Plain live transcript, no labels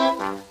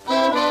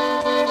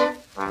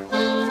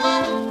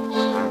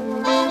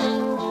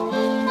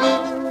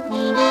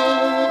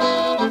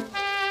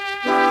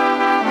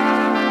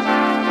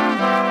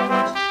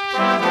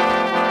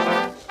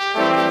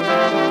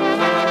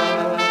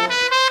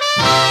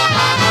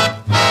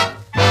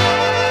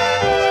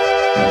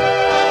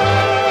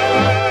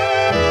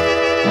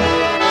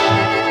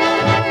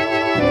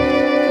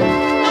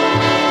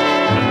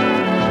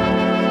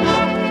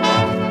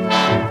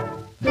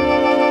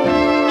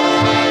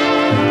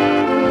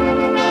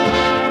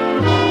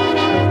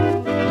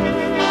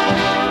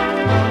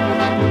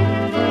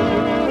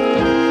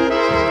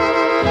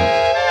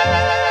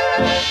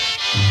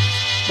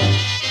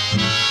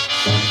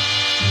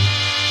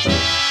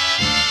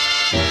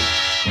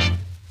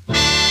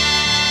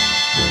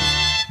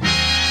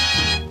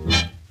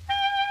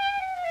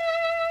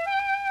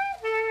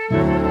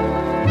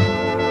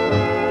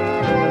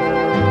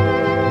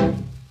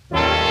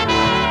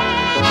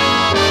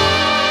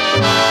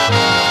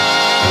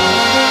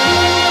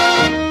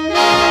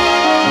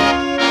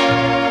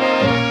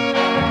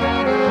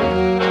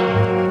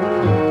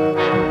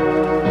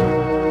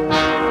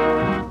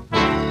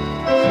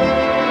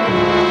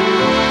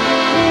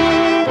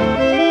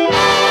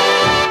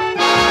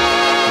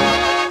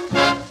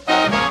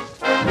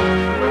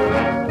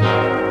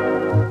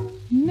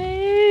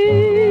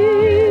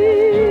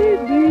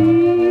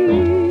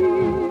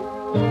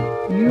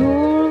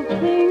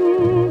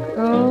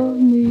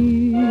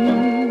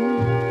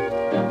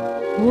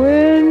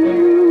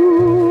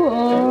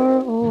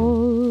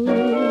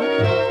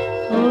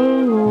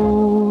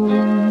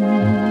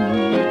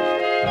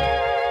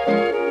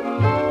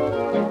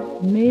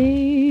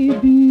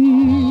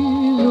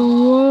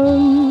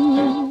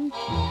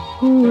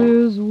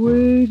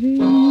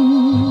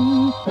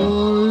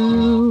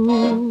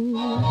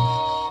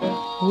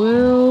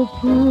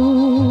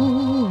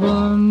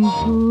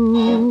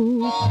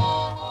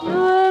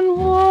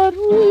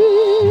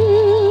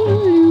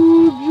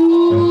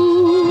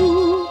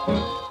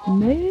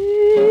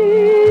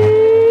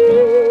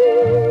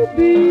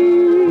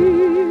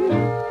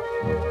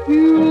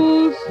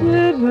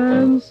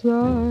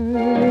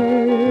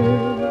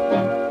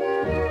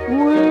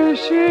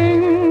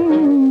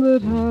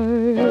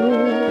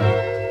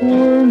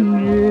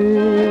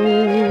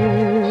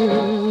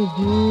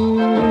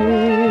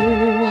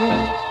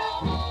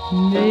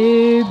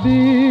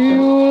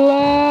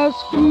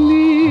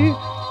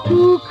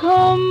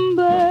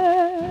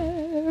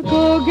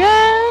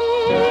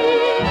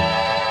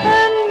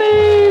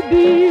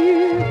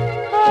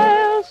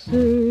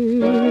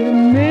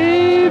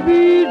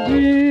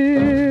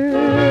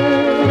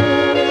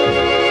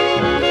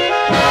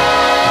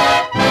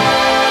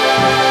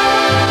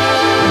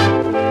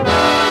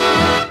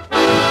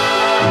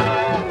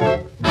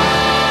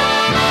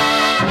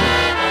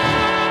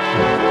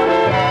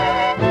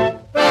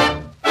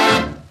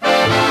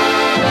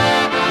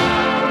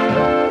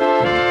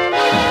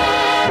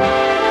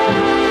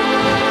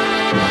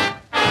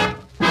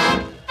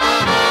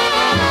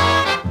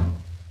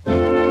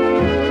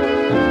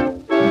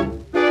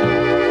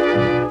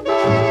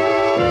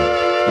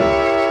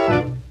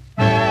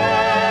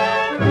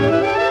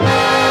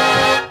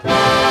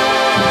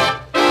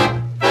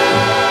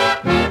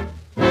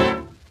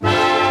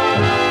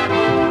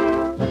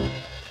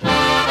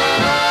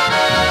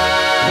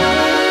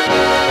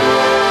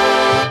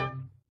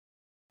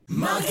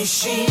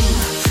מרגישים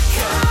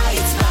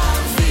קיץ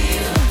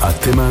באוויר.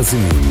 אתם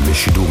מאזינים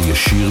לשידור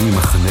ישיר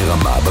ממחנה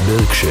רמה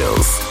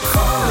בברקשיירס.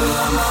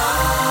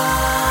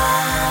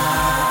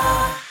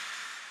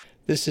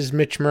 This is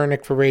Mitch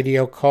Mernick for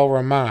Radio Kol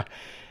Ramah.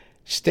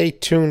 Stay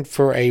tuned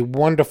for a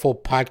wonderful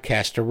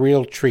podcast, a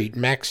real treat.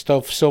 Max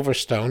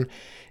Silverstone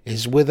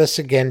is with us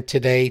again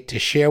today to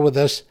share with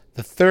us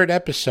the third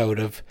episode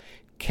of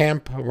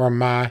Camp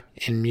Ramah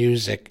in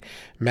Music.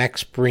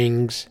 Max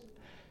brings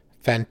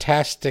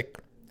fantastic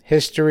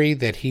history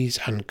that he's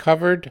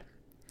uncovered.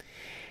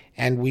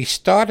 And we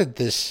started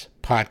this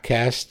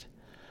podcast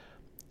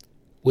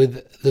with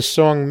the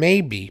song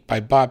Maybe by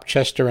Bob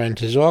Chester and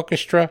his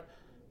orchestra,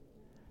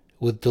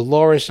 with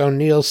Dolores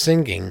O'Neill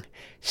singing.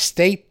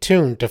 Stay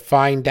tuned to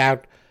find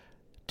out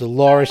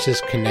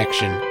Dolores'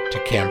 connection to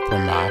Camp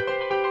Ramah.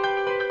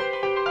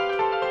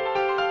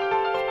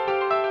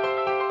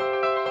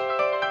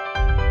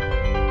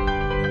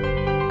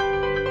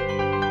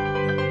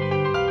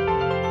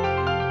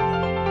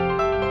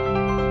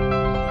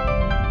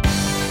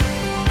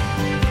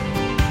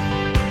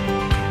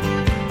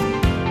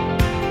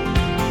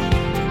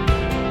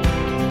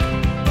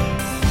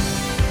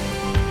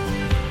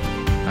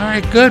 All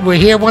right, good. We're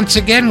here once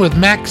again with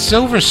Max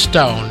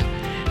Silverstone.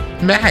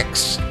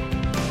 Max,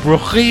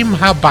 ברוכים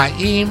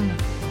הבאים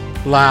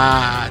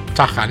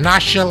לתחנה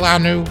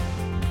שלנו,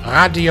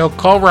 רדיו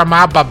קול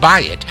רמה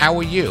בבית. How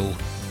are you?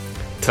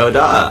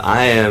 Toda,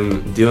 I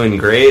am doing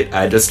great.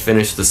 I just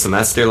finished the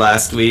semester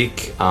last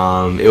week.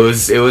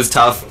 It was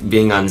tough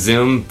being on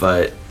Zoom,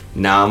 but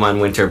now I'm on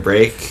winter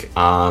break,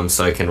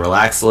 so I can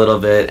relax a little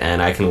bit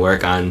and I can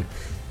work on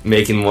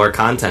making more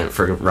content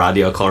for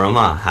Radio Kol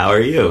Ramah. How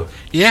are you?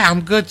 Yeah, I'm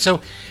good. So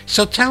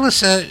tell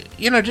us,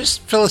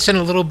 just fill us in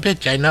a little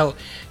bit. I know,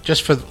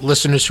 just for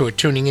listeners who are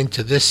tuning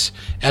into this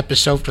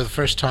episode for the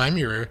first time,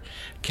 you're a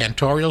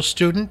cantorial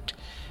student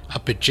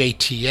up at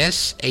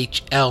JTS,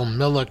 H.L.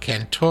 Miller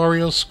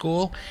Cantorial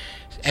School.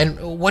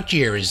 And what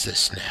year is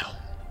this now?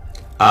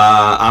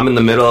 I'm in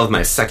the middle of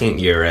my second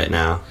year right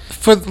now.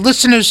 For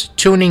listeners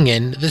tuning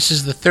in, this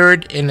is the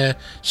third in a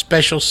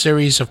special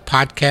series of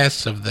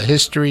podcasts of the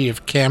history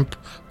of camp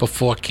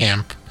before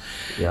camp.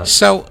 Yeah.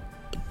 So,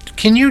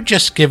 can you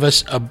just give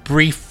us a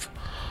brief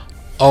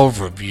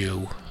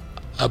overview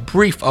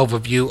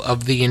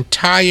of the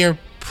entire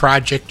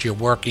project you're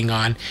working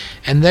on,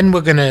 and then we're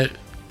going to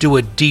do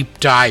a deep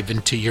dive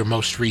into your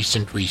most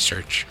recent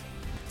research.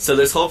 So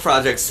this whole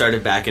project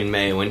started back in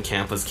May when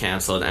camp was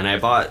canceled, and I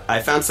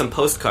found some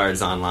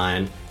postcards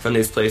online from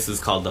these places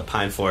called the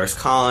Pine Forest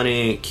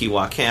Colony,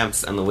 Kewah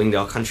Camps, and the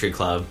Wingdale Country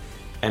Club.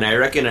 And I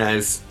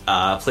recognized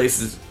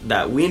places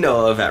that we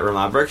know of at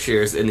Ramah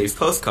Berkshires in these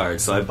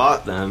postcards, so I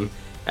bought them,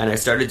 and I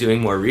started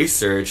doing more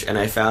research, and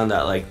I found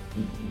that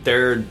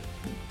there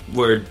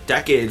were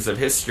decades of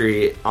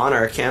history on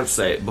our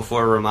campsite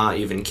before Ramah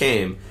even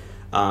came.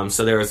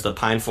 So there was the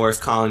Pine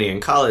Forest Colony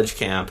and College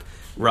Camp,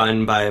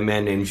 run by a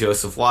man named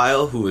Joseph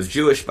Weil, who was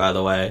Jewish, by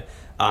the way.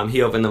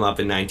 He opened them up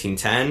in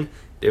 1910.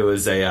 It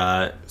was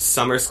a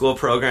summer school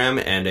program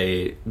and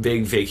a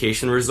big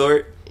vacation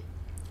resort.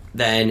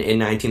 Then in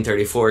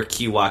 1934,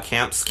 Kewah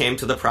Camps came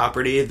to the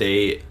property.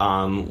 They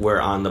were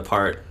on the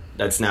part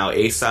that's now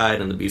A-side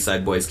and the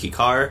B-side Boys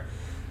Kikar.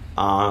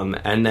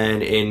 And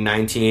then in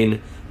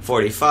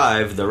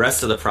 1945, the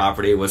rest of the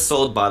property was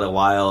sold by the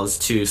Wiles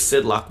to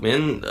Sid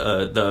Luckman,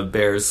 the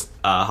Bears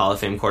Hall of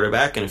Fame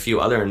quarterback, and a few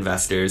other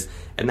investors,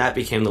 and that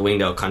became the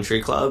Wingdale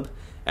Country Club.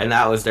 And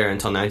that was there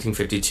until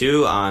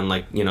 1952 on,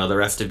 the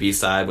rest of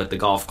B-side with the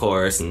golf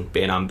course and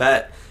Beit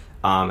Bet.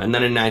 And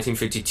then in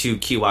 1952,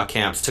 Kewah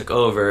Camps took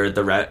over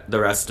the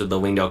rest of the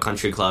Wingdale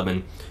Country Club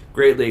and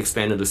greatly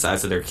expanded the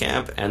size of their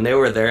camp. And they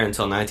were there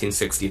until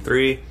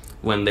 1963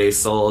 when they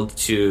sold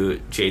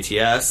to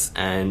JTS,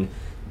 and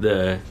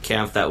the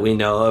camp that we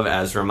know of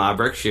as Ramah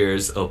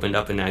Berkshires opened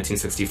up in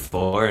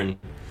 1964, and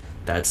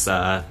that's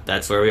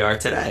where we are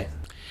today.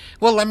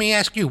 Well, let me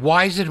ask you,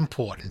 why is it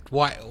important?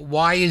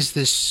 Why is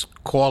this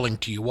calling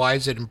to you? Why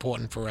is it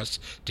important for us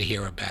to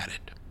hear about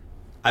it?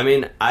 I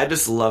mean, I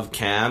just love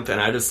camp, and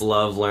I just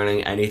love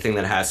learning anything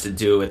that has to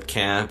do with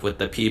camp, with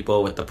the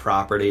people, with the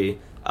property.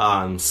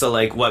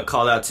 So what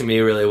called out to me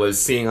really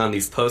was seeing on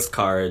these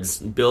postcards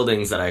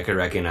buildings that I could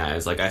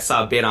recognize. I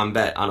saw Beit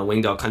Bet on a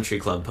Wingdale Country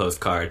Club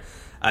postcard.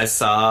 I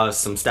saw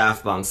some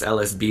staff bunks,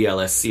 LSB,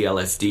 LSC,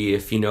 LSD,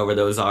 if you know where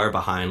those are,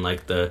 behind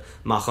the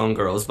Machon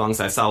girls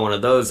bunks. I saw one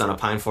of those on a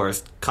Pine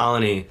Forest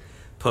Colony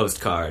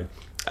postcard.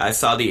 I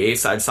saw the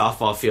A-side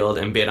softball field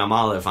in Beit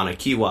Aleph on a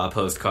Kewah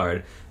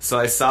postcard. So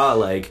I saw,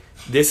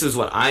 this is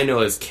what I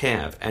know as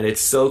camp, and it's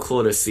so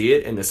cool to see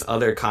it in this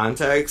other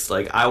context.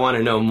 I want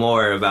to know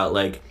more about,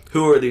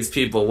 who are these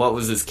people? What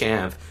was this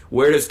camp?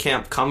 Where does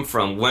camp come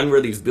from? When were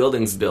these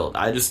buildings built?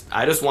 I just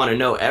want to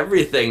know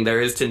everything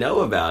there is to know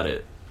about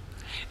it.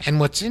 And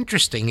what's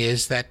interesting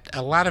is that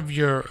a lot of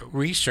your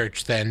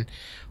research then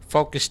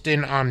focused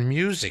in on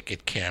music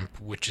at camp,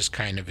 which is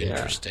kind of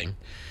interesting.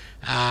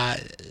 Why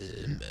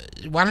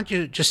don't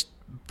you just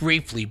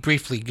briefly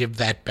give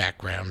that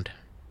background?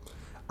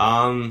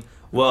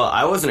 Well,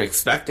 I wasn't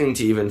expecting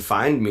to even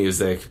find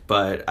music,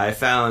 but I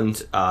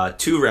found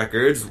 2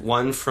 records,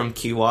 one from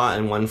Kiwa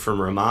and one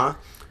from Ramah.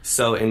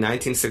 So in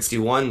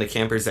 1961, the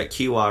Campers at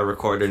Kiwa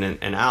recorded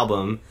an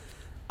album,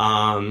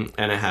 and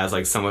it has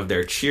like some of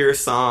their cheer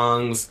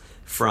songs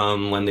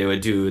from when they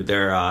would do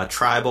their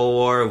tribal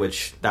war,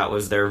 which that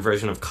was their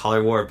version of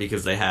color war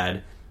because they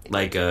had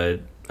like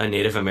a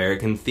Native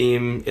American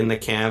theme in the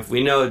camp.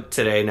 We know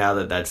today now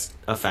that that's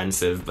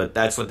offensive, but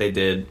that's what they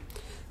did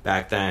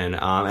back then.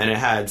 And it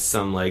had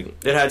some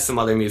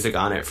other music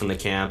on it from the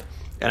camp.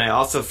 And I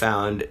also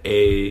found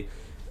an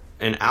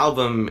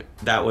album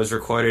that was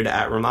recorded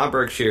at Ramah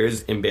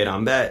Berkshires in Beit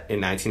Ambet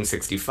in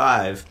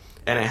 1965,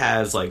 and it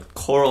has like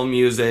choral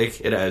music,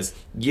 it has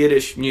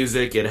Yiddish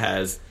music, it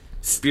has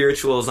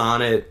spirituals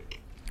on it,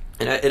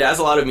 and it has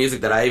a lot of music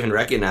that I even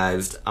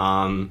recognized,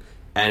 and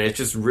it's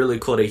just really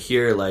cool to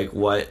hear like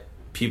what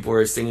people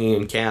were singing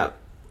in camp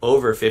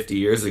over 50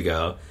 years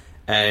ago.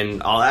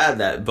 And I'll add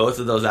that both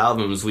of those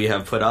albums we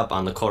have put up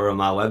on the Kol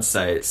Ramah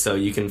website, so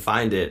you can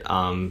find it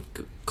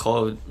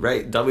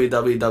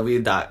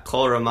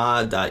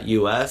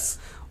www.kolramah.us,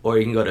 or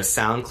you can go to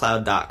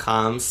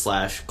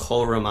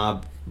soundcloud.com/Kol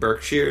Ramah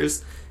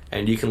Berkshires,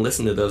 and you can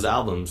listen to those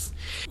albums.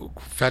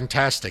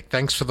 Fantastic.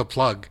 Thanks for the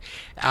plug.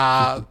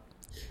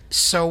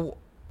 So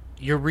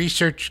your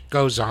research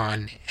goes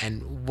on,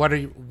 and what are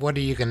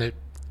you going to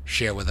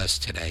share with us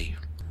today?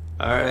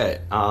 All right.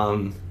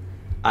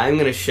 I'm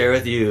going to share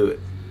with you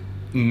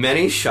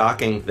many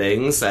shocking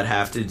things that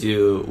have to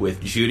do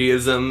with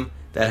Judaism,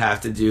 that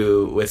have to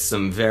do with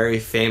some very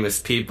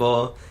famous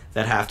people,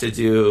 that have to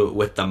do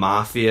with the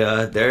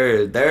mafia.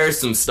 There are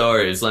some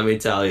stories, let me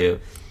tell you.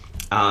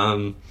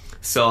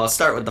 So I'll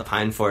start with the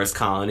Pine Forest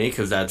Colony,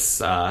 because that's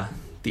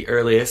the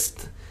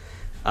earliest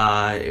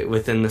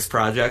within this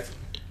project.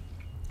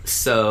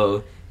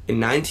 So in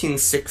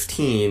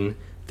 1916,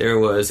 there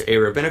was a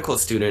rabbinical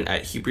student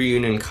at Hebrew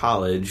Union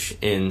College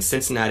in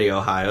Cincinnati,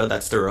 Ohio.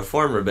 That's the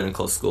Reform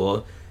Rabbinical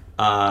School.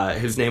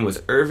 His name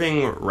was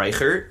Irving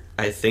Reichert,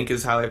 I think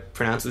is how I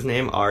pronounce his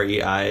name,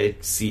 Reichert.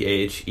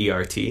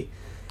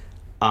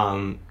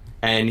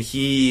 And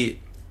he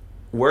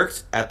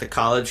worked at the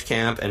college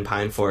camp and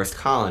Pine Forest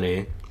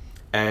Colony.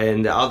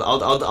 And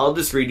I'll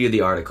just read you the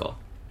article.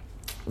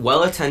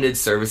 Well-attended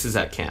services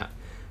at camp.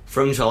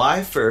 From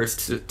July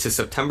 1st to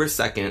September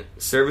 2nd,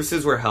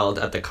 services were held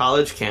at the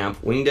college camp,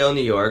 Wingdale,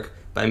 New York,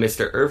 by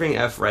Mr. Irving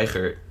F.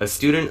 Reichert, a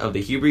student of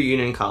the Hebrew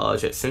Union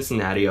College at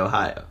Cincinnati,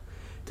 Ohio.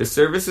 The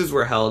services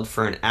were held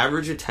for an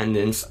average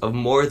attendance of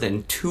more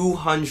than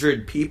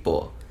 200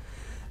 people.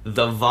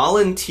 The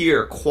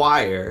volunteer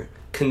choir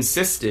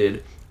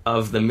consisted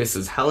of the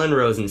Mrs. Helen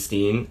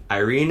Rosenstein,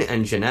 Irene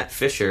and Jeanette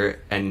Fisher,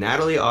 and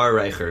Natalie R.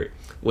 Reichert,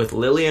 with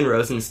Lillian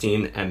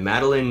Rosenstein and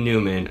Madeline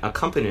Newman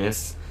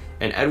accompanists,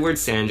 and Edward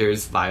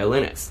Sanders,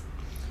 violinist.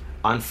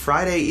 On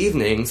Friday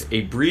evenings,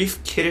 a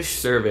brief Kiddush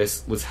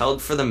service was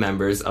held for the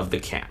members of the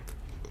camp.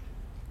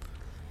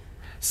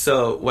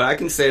 So, what I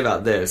can say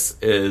about this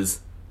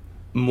is,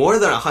 more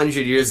than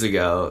 100 years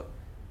ago,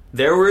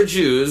 there were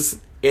Jews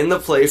in the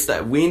place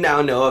that we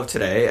now know of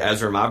today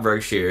as Ramah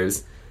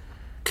Berkshires,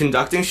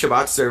 conducting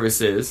Shabbat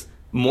services,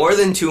 more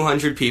than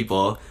 200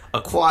 people,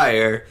 a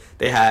choir.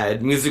 They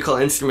had musical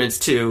instruments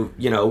too.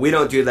 You know, we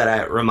don't do that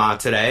at Ramah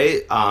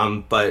today,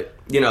 but,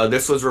 you know,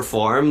 this was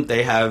Reform.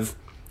 They have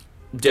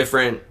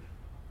different,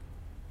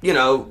 you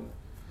know,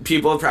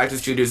 people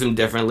practice Judaism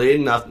differently.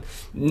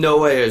 No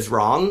way is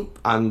wrong.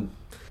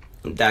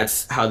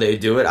 That's how they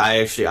do it.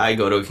 I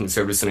go to a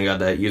conservative synagogue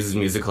that uses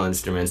musical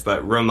instruments,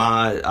 but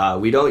Ramah,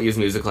 we don't use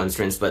musical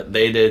instruments, but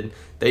they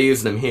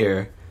use them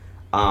here.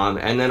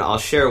 And then I'll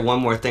share one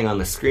more thing on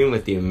the screen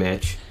with you,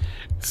 Mitch.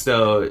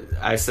 So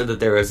I said that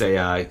there was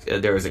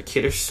a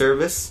Kiddush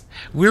service.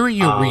 Where are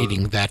you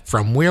reading that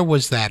from? Where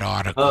was that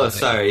article? Oh,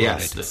 sorry,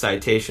 yes, the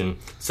citation.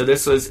 So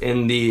this was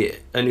in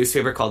a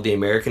newspaper called The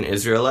American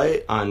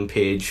Israelite on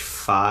page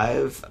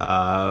 5.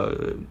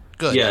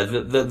 Good. Yeah,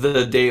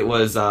 the date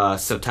was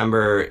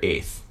September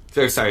 8th.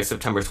 Sorry,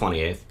 September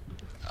 28th.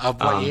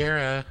 Of what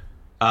year?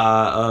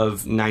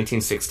 Of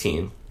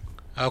 1916.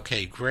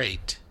 Okay,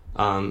 great.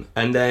 And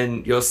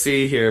then you'll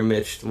see here,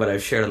 Mitch, what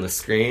I've shared on the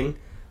screen.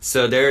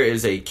 So there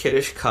is a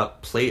Kiddush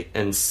cup plate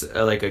and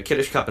a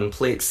Kiddush cup and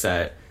plate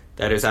set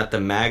that is at the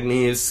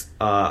Magnes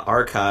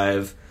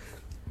Archive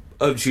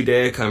of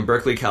Judaica in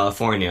Berkeley,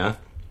 California.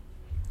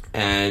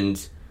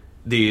 And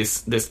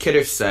this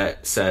Kiddush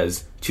set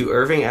says, "To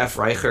Irving F.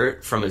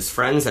 Reichert from his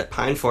friends at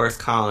Pine Forest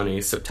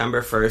Colony,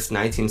 September 1st,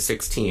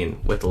 1916,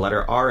 with the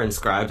letter R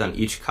inscribed on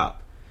each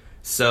cup."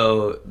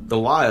 So the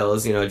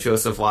Wiles, you know,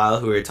 Joseph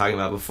Weil, who we were talking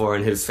about before,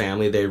 and his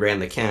family, they ran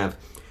the camp.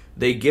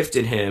 They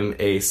gifted him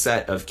a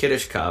set of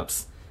Kiddush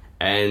cups,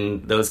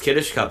 and those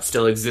Kiddush cups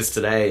still exist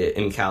today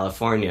in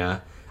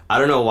California. I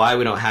don't know why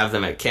we don't have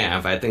them at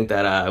camp. I think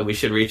that we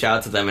should reach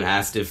out to them and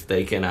ask if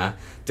they can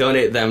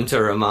donate them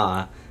to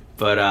Ramah.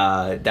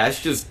 But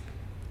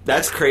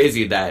that's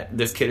crazy that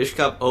this Kiddush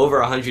cup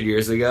over 100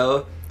 years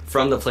ago,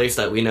 from the place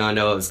that we now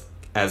know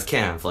as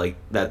camp, like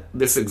that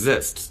this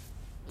exists.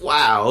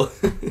 Wow.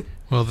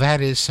 Well,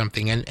 that is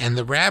something. And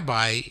the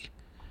rabbi,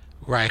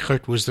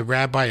 Reichert, was the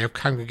rabbi of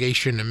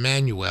Congregation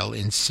Emmanuel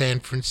in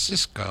San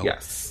Francisco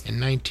Yes. in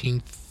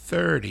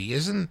 1930,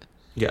 isn't?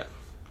 Yeah.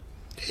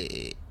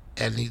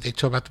 And they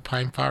talk about the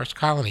Pine Forest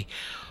Colony.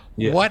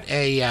 Yeah. What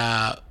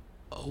a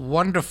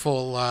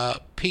wonderful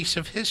piece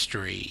of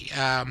history.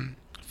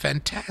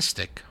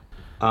 Fantastic.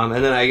 And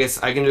then I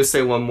guess I can just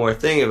say one more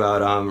thing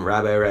about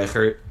Rabbi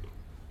Reichert.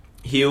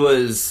 He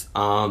was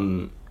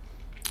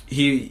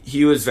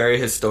he was very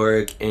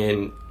historic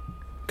in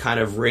kind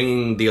of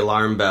ringing the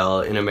alarm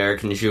bell in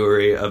American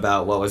Jewry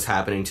about what was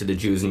happening to the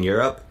Jews in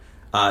Europe.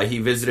 He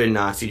visited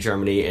Nazi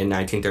Germany in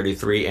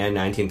 1933 and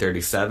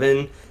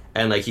 1937,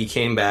 and like he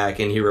came back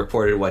and he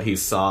reported what he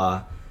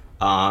saw,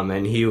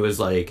 and he was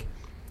like,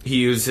 he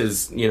used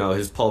his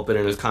his pulpit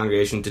and his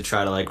congregation to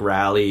try to like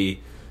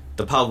rally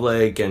the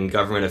public and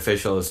government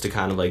officials to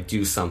kind of like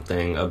do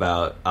something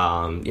about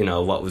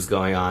what was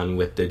going on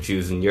with the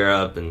Jews in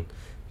Europe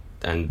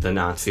and the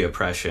Nazi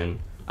oppression.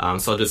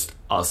 So I'll just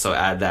also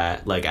add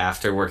that like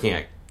after working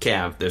at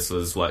camp, this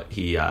was what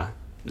he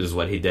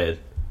did.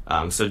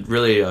 So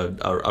really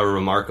a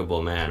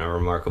remarkable man, a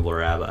remarkable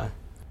rabbi.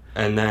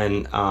 And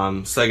then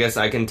so I guess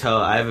I can tell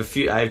I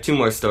have two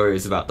more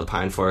stories about the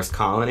Pine Forest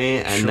Colony,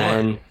 and Sure.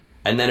 then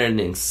an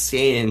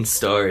insane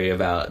story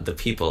about the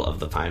people of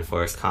the Pine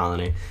Forest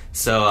Colony.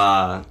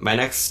 So my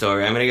next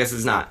story, I mean, I guess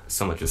it's not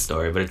so much a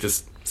story, but it's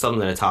just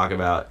something to talk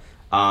about.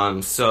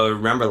 So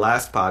remember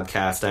last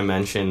podcast I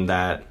mentioned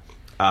that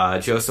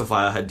Joseph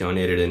Weil had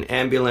donated an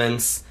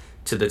ambulance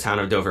to the town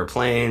of Dover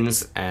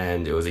Plains,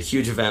 and it was a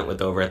huge event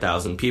with over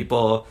 1,000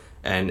 people,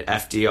 and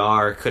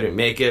FDR couldn't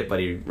make it, but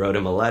he wrote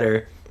him a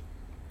letter.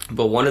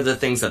 But one of the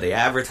things that they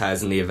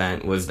advertised in the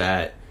event was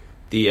that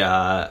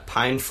the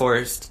Pine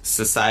Forest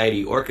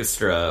Society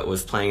Orchestra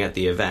was playing at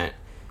the event.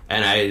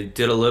 And I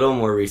did a little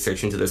more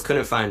research into this,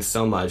 couldn't find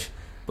so much,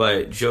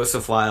 but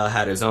Joseph Weil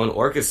had his own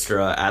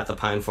orchestra at the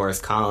Pine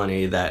Forest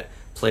Colony that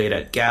played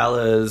at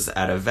galas,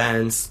 at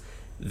events.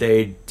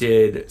 They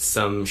did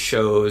some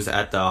shows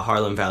at the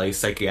Harlem Valley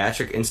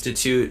Psychiatric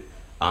Institute,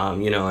 on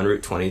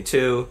Route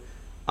 22.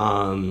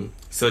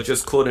 So it's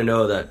just cool to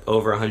know that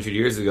over 100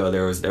 years ago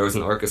there was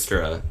an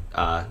orchestra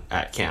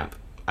at camp.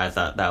 I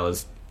thought that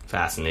was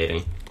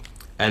fascinating.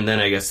 And then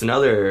I guess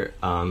another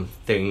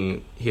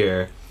thing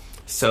here.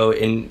 So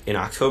in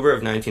October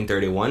of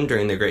 1931,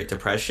 during the Great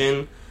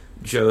Depression,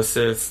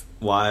 Joseph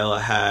Weil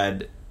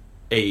had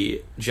a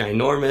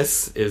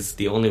ginormous, is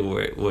the only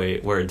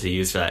word to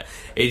use for that,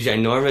 a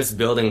ginormous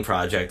building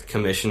project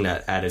commissioned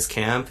at his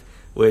camp,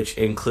 which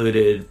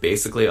included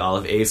basically all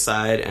of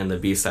A-side and the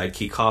B-side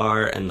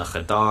Kikar and the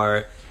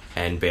Chadar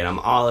and Beit Am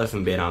Aleph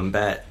and Beit Am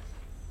Bet.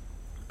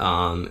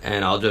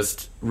 And I'll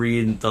just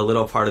read the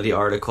little part of the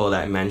article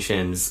that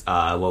mentions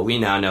what we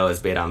now know as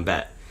Beit Am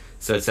Bet.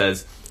 So it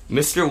says,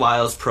 Mr.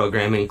 Weil's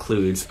program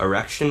includes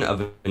erection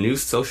of a new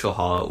social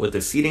hall with a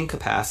seating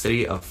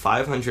capacity of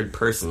 500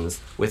 persons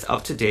with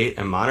up-to-date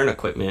and modern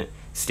equipment,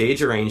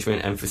 stage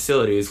arrangement, and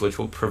facilities which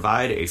will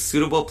provide a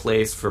suitable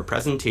place for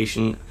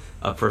presentation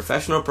of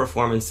professional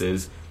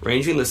performances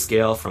ranging the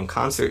scale from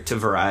concert to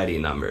variety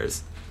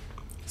numbers.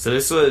 So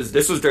this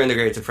was during the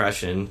Great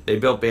Depression. They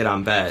built Beit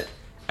Am Bet,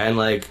 and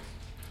like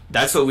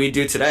that's what we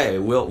do today.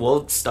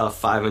 We'll stuff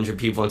 500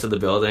 people into the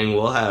building.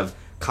 We'll have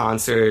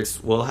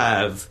concerts. We'll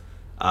have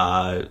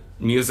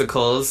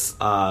musicals.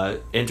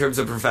 In terms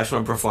of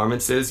professional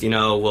performances,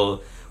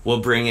 we'll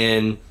bring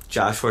in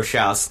Josh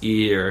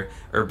Warshawski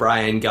or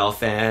Brian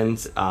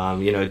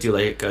Gelfand. Do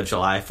like a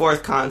July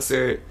 4th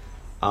concert.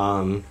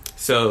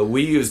 So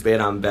we use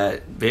Beit Am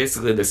Bet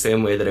basically the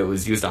same way that it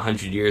was used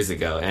 100 years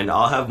ago. And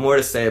I'll have more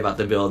to say about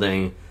the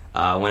building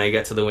when I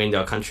get to the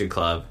Wingdale Country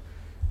Club.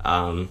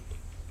 And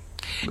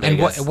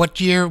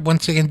what year,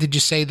 once again, did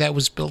you say that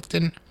was built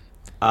in?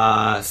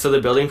 So the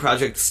building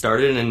project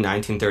started in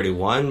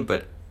 1931,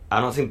 but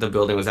I don't think the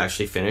building was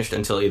actually finished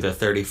until either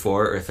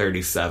 34 or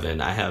 37.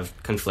 I have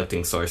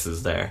conflicting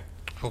sources there.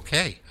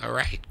 Okay, all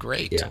right,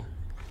 great. Yeah.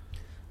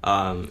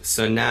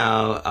 So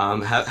now,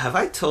 have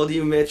I told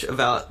you, Mitch,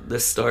 about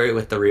this story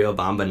with the Rio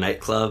Bamba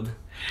nightclub?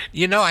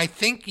 I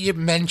think you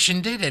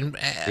mentioned it, and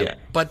Yeah.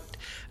 but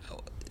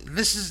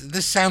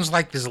this sounds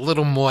like there's a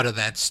little more to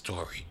that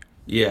story.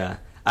 Yeah.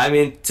 I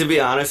mean, to be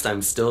honest,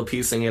 I'm still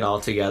piecing it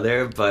all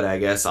together, but I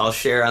guess I'll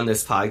share on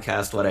this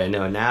podcast what I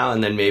know now,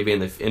 and then maybe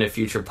in a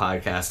future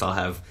podcast I'll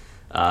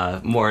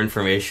have more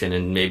information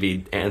and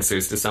maybe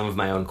answers to some of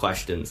my own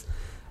questions.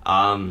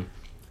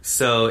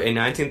 So in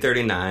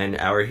 1939,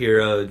 our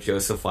hero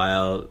Joseph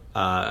Weil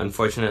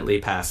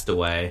unfortunately passed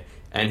away,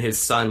 and his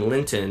son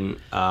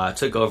Linton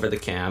took over the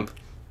camp.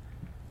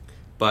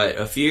 But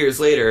a few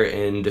years later,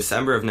 in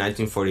December of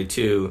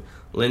 1942,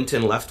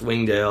 Linton left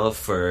Wingdale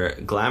for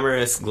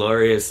glamorous,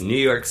 glorious New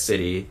York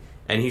City,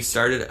 and he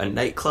started a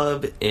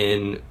nightclub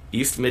in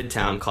East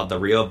Midtown called the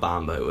Rio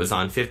Bamba. It was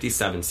on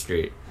 57th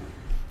Street.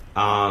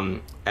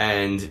 And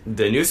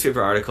the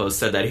newspaper article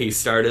said that he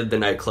started the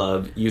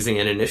nightclub using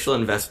an initial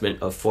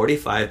investment of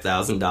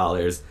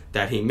 $45,000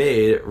 that he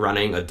made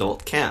running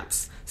adult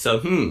camps.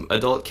 So,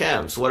 adult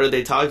camps, what are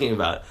they talking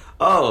about?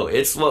 oh,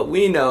 it's what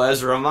we know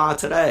as Ramah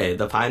today,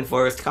 the Pine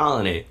Forest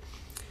Colony.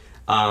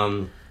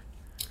 And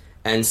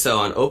so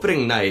on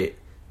opening night,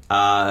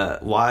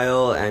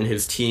 Weil and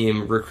his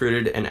team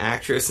recruited an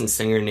actress and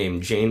singer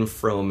named Jane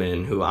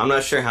Froman, who I'm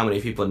not sure how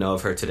many people know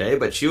of her today,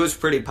 but she was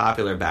pretty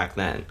popular back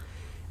then.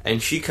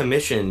 And she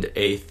commissioned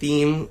a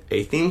theme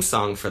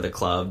song for the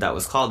club that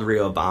was called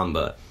Rio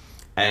Bamba.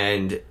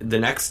 And the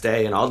next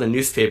day, in all the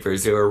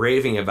newspapers, they were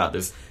raving about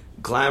this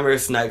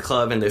glamorous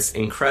nightclub and this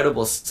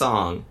incredible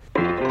song.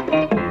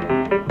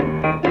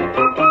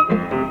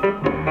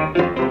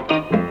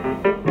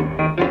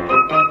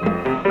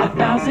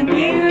 1,000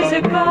 years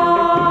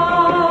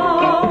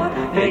ago,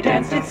 they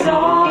danced it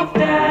soft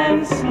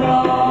and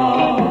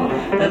slow.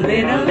 The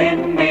little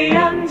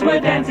Indians were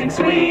dancing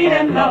sweet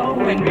and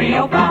low in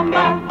Rio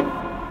Bamba.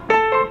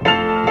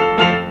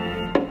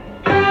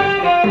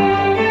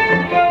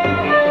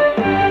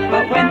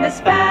 But when the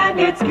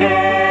Spaniards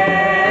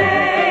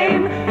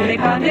came, they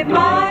found it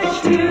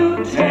much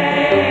too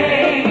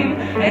tame.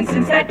 And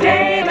since that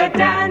day, the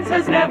dance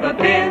has never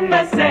been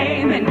the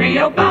same in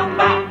Rio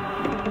Bamba.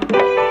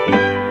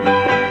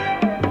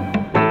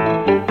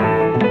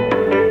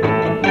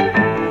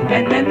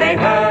 And then they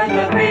heard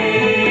the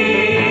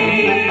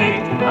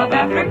beat of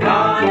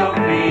Africano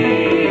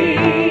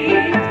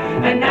beat.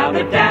 And now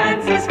the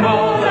dance is full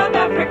of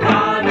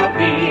Africano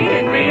beat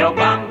in Rio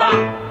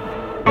Bamba.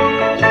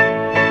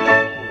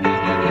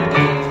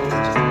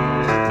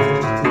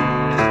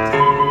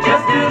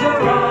 Just do the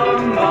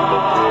rumba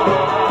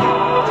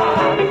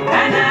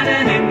and add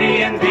an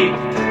Indian beat.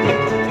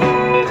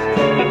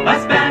 A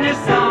Spanish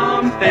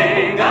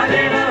something, a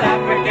little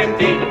African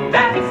beat.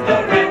 That's the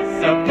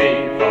recipe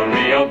for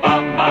Rio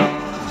Bamba.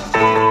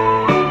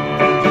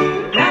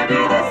 Now do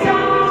the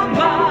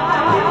samba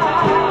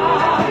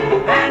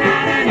and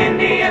add an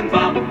Indian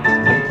bump.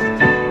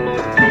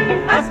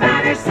 A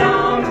Spanish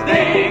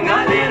something, a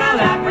little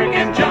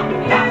African jump.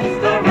 That's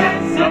the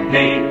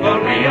recipe for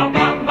Rio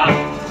Bamba.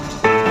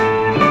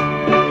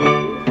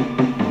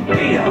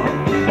 Rio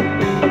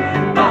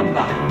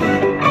Bamba.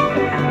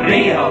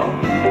 Rio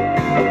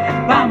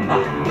Bamba.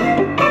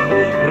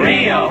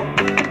 Rio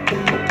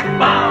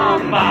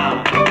Bamba.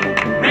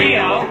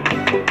 Rio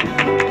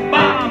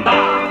Bamba.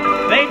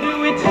 They do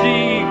it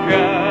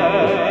secret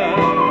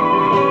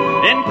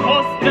in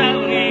Costa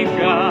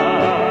Rica.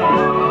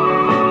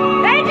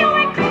 They do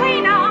it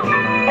cleaner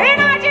in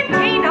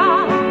Argentina.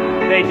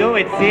 They do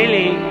it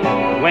silly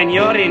when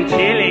you're in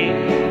Chile.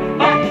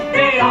 But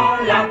they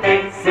all are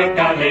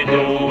basically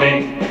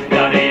doing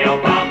the Rio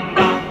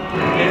Bamba.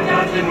 It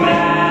doesn't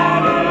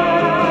matter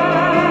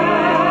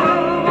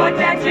what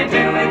dance you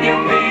do with your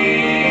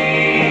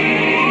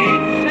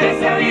feet. Just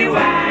so you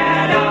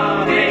add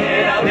a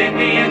bit of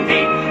Indian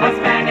beat, a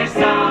Spanish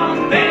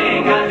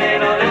something, a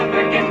little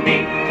African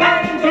beat,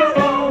 and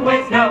you'll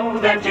always know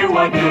that you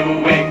are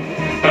doing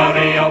the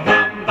Rio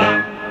Bamba.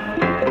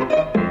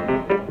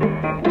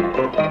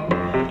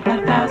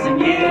 1,000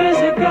 years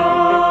ago,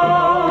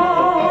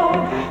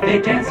 they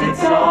danced it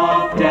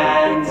soft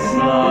and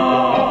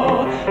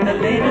slow. The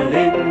little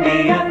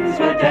Indians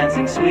were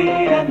dancing sweet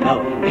and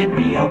low in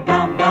Rio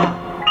Bamba.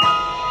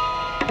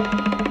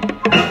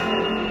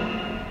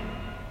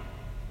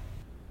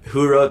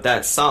 Who wrote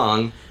that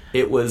song?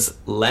 It was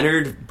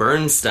Leonard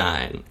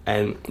Bernstein,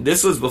 and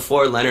this was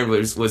before Leonard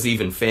was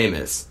even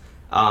famous.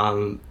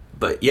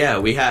 But yeah,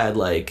 we had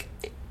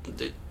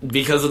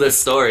because of this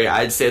story,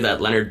 I'd say that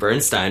Leonard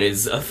Bernstein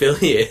is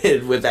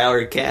affiliated with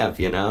our camp,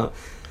 you know?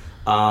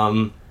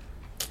 And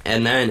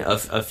then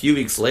a few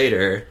weeks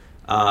later,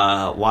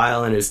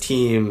 Weil and his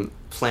team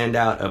planned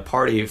out a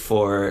party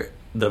for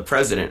the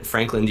president,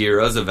 Franklin D.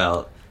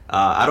 Roosevelt.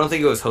 I don't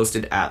think it was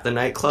hosted at the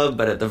nightclub,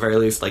 but at the very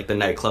least, the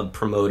nightclub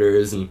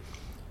promoters and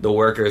the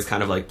workers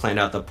kind of planned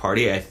out the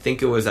party. I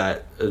think it was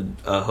at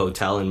a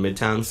hotel in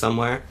Midtown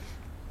somewhere.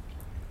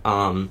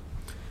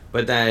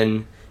 But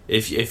then,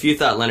 if you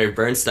thought Leonard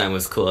Bernstein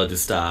was cool,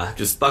 just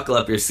buckle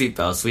up your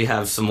seatbelts. We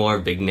have some more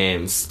big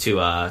names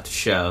to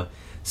show.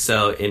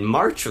 So in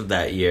March of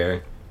that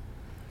year,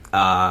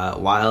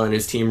 Weil and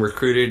his team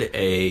recruited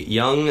a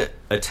young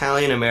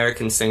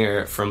Italian-American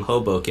singer from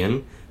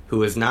Hoboken who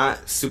was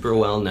not super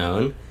well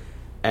known.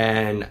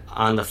 And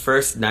on the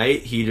first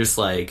night, he just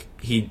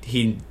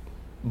he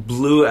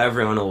blew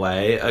everyone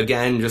away.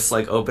 Again, just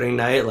opening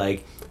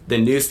night, the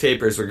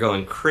newspapers were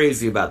going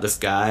crazy about this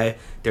guy.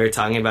 They were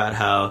talking about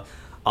how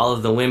all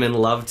of the women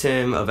loved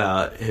him,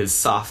 about his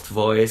soft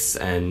voice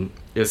and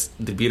just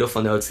the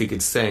beautiful notes he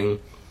could sing.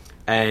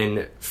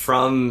 And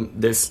from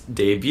this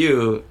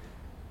debut,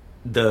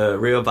 the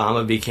Rio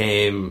Bamba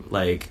became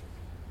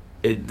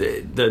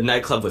the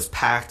nightclub was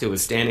packed. It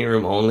was standing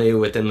room only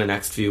within the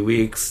next few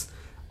weeks.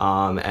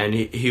 And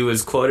he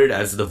was quoted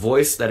as the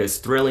voice that is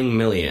thrilling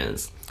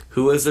millions.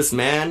 Who was this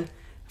man?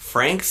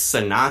 Frank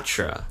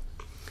Sinatra.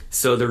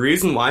 So the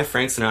reason why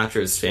Frank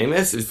Sinatra is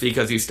famous is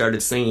because he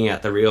started singing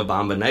at the Rio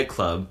Bamba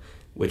nightclub,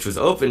 which was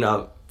opened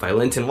up by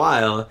Linton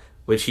Weil,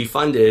 which he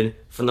funded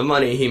from the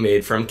money he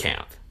made from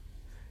camp.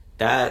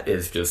 That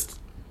is just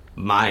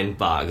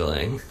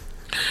mind-boggling.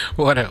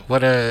 What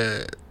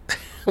a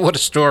What a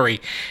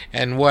story,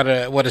 and what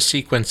a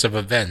sequence of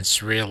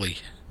events, really.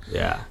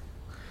 Yeah.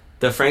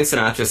 The Frank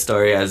Sinatra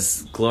story,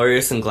 as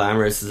glorious and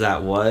glamorous as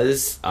that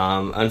was,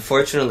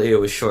 unfortunately it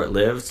was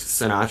short-lived.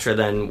 Sinatra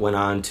then went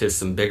on to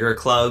some bigger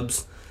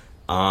clubs,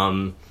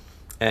 and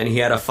he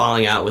had a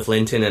falling out with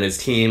Linton and his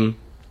team.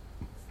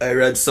 I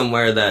read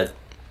somewhere that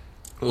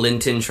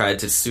Linton tried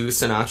to sue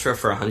Sinatra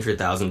for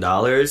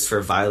 $100,000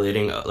 for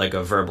violating like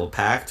a verbal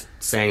pact,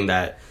 saying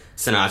that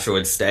Sinatra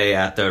would stay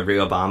at the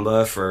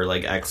Riobamba for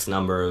like X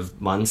number of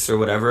months or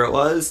whatever it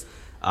was.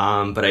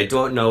 But I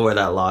don't know where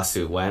that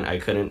lawsuit went. I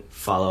couldn't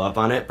follow up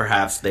on it.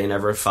 Perhaps they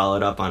never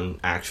followed up on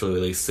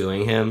actually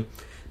suing him.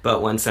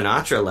 But when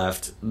Sinatra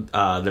left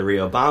the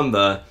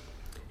Riobamba,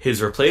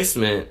 his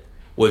replacement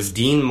was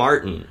Dean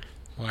Martin.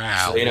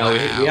 Wow. So, you know,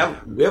 wow.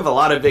 we have a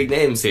lot of big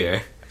names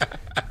here.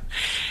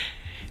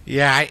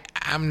 Yeah,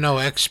 I'm no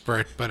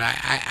expert, but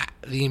I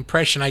the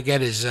impression I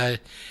get is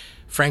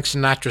Frank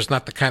Sinatra's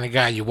not the kind of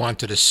guy you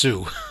wanted to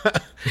sue.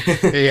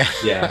 Yeah.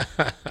 Yeah.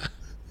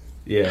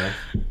 Yeah.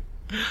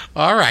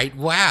 All right.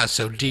 Wow.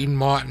 So Dean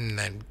Martin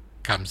then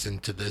comes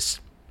into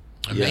this.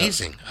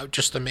 Amazing. Oh,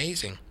 just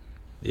amazing.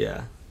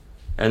 Yeah.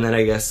 And then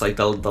I guess like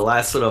the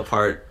last little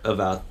part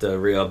about the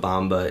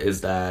Riobamba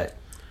is that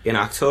in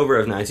October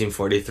of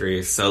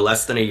 1943, so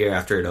less than a year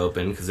after it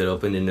opened, because it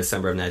opened in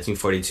December of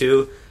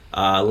 1942,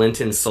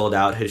 Linton sold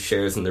out his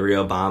shares in the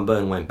Riobamba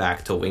and went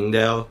back to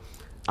Wingdale.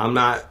 I'm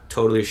not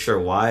totally sure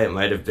why. It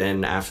might have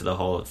been after the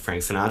whole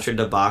Frank Sinatra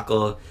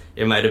debacle.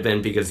 It might have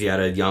been because he had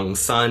a young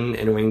son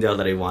in Wingdale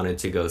that he wanted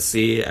to go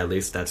see. At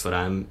least that's what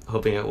I'm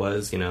hoping it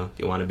was. You know,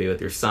 you want to be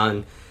with your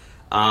son.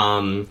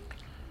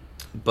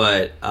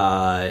 But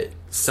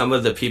some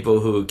of the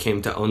people who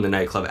came to own the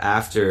nightclub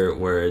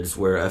afterwards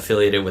were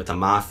affiliated with the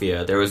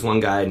mafia. There was one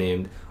guy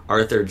named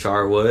Arthur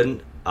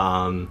Jarwood,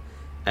 and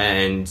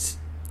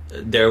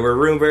there were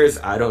rumors,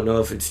 I don't know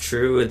if it's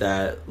true,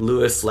 that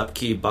Louis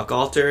Lepke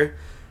Buchalter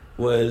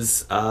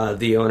was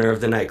the owner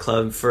of the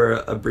nightclub for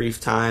a brief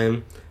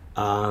time.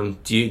 Do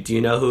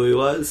you know who he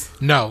was?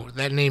 No,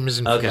 that name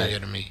isn't familiar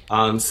to me.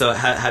 So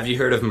have you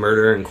heard of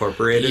Murder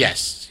Incorporated?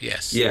 Yes.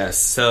 Yes,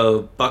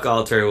 so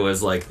Buchalter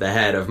was like the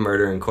head of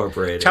Murder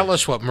Incorporated. Tell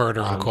us what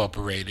Murder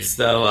Incorporated.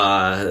 So,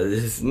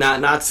 it's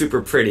not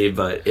super pretty,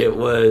 but it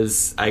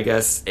was, I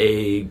guess,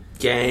 a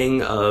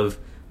gang of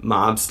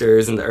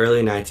mobsters in the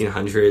early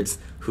 1900s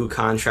who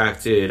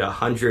contracted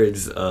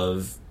hundreds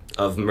of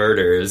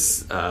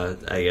murders,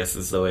 I guess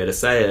is the way to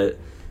say it.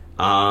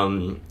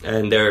 And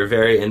they're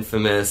very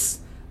infamous.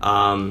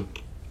 Buchalter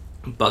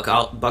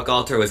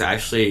was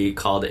actually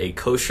called a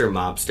kosher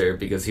mobster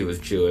because he was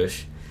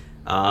Jewish.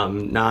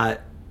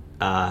 Not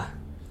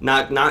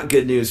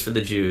good news for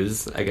the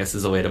Jews, I guess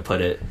is a way to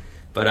put it.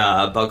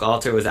 But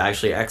Buchalter was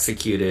actually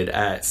executed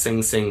at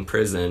Sing Sing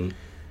prison.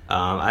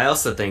 I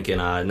also think in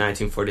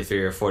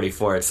 1943 or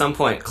 44, at some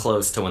point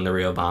close to when the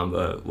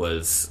Riobamba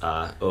was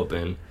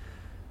open.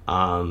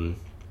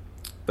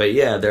 But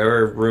yeah, there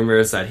were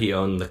rumors that he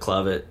owned the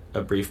club at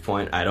a brief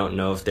point. I don't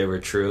know if they were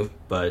true,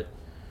 but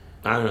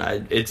I don't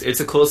know. It's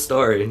a cool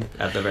story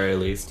at the very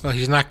least. Well,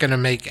 he's not going to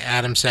make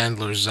Adam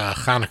Sandler's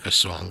Hanukkah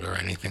song or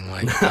anything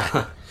like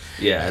that.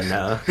 Yeah,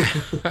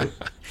 no.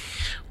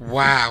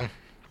 Wow.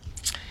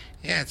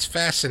 Yeah, it's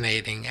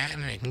fascinating,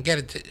 and you can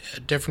get a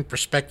different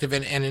perspective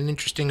and an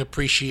interesting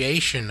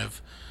appreciation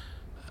of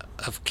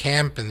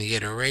camp and the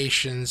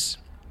iterations.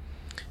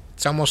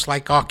 It's almost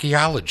like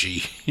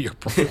archaeology you're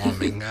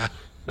performing.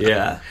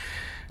 Yeah.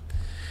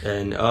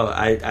 And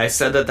I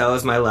said that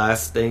was my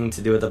last thing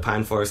to do with the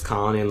Pine Forest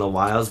Colony and the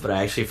Wiles, but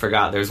I actually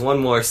forgot. There's one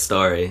more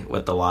story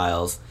with the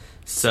Wiles.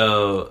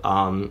 So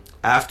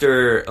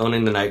after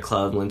owning the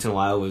nightclub, Linton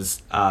Weil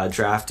was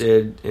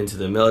drafted into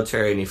the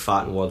military and he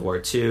fought in World War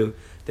II.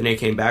 Then he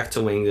came back to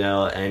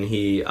Wingdale and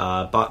he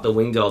bought the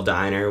Wingdale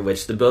Diner,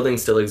 which the building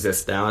still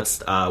exists now.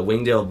 It's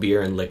Wingdale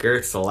Beer and Liquor.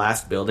 It's the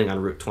last building on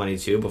Route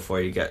 22 before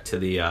you get to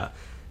the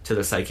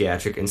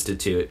Psychiatric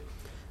Institute.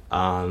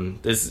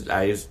 This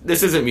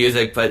isn't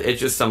music, but it's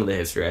just some of the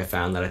history I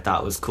found that I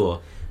thought was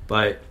cool.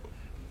 But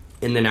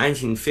in the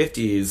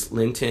 1950s,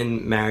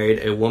 Linton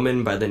married a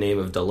woman by the name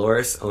of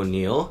Dolores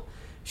O'Neill.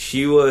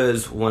 She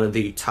was one of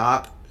the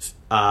top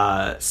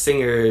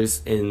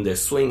singers in the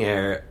swing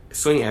era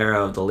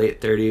of the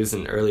late 30s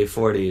and early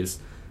 40s.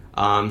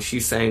 She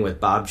sang with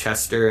Bob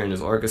Chester and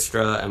his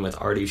orchestra and with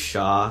Artie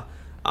Shaw.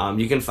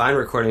 You can find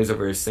recordings of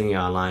her singing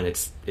online.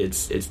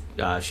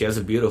 She has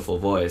a beautiful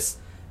voice.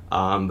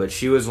 But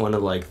she was one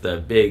of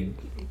the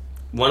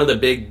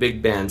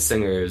big band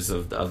singers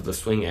of the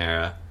swing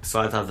era. So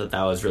I thought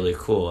that was really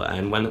cool.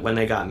 And when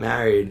they got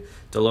married,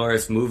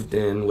 Dolores moved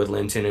in with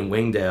Linton in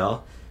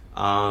Wingdale.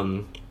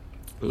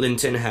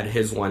 Linton had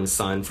his one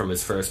son from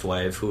his first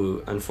wife,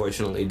 who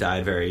unfortunately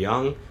died very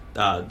young.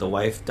 The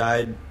wife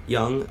died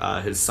young.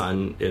 His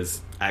son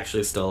is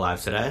actually still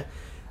alive today.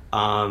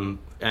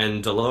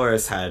 And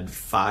Dolores had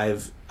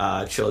 5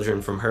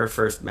 children from her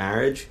first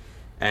marriage.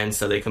 And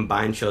so they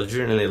combined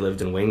children and they lived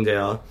in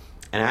Wingdale.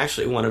 And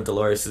actually one of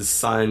Dolores'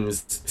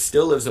 sons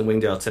still lives in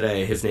Wingdale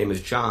today. His name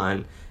is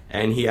John.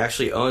 and he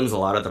actually owns a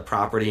lot of the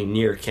property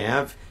near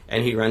camp,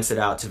 and he rents it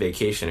out to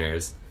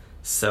vacationers.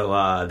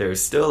 So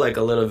there's still like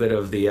a little bit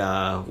of the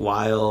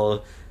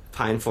Weil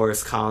Pine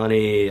Forest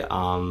Colony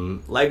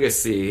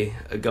legacy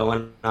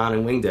going on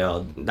in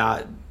Wingdale,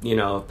 not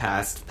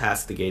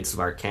past the gates of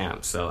our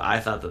camp. So I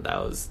thought that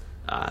was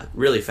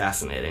really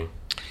fascinating.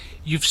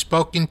 You've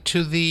spoken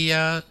to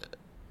the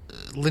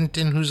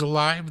Linton who's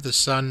alive, the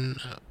son.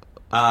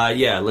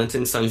 Yeah,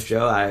 Linton's son's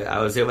Joe.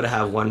 I was able to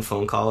have one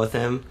phone call with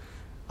him.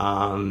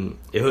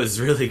 It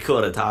was really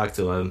cool to talk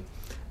to him.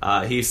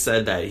 He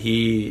said that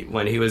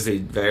when he was a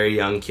very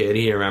young kid,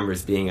 he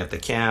remembers being at the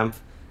camp.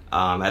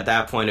 At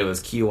that point, it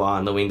was Kiowa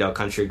and the Wingdale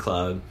Country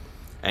Club.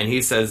 And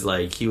he says,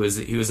 like, he was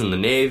in the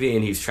Navy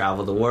and he's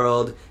traveled the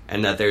world,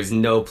 and that there's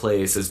no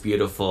place as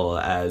beautiful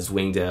as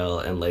Wingdale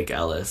and Lake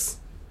Ellis.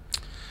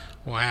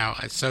 Wow.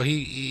 So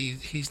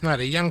he's not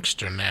a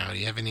youngster now. Do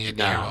you have any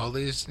idea how old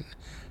he is?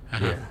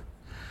 Uh-huh. Yeah.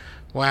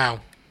 Wow.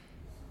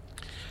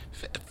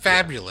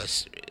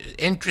 Fabulous.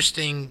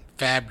 Interesting,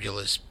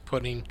 fabulous,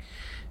 putting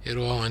it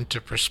all into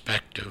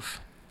perspective.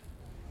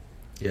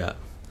 Yeah.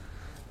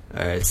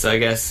 All right, so I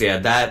guess,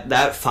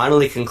 that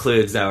finally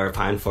concludes our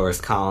Pine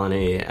Forest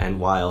Colony and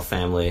Weil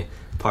family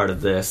part of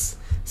this.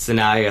 So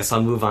now I guess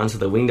I'll move on to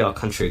the Wingdale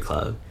Country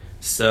Club.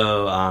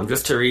 So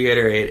just to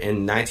reiterate,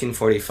 in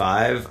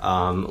 1945,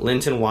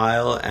 Linton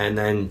Weil and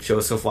then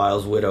Joseph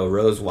Weil's widow,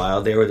 Rose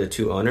Weil, they were the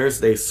two owners.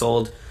 They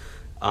sold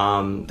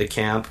the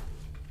camp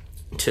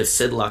to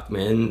Sid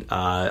Luckman,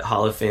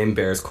 Hall of Fame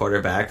Bears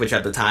quarterback, which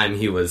at the time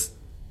he was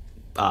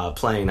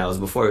playing. That was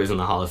before he was in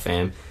the Hall of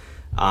Fame.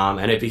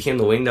 And it became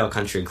the Wingdale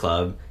Country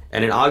Club.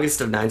 And in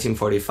August of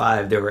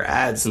 1945, there were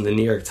ads in the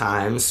New York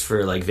Times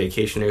for like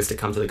vacationers to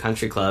come to the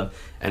country club,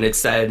 and it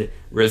said,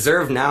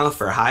 "Reserve now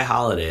for high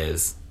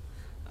holidays."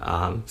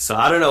 So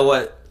I don't know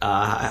what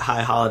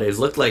high holidays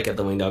looked like at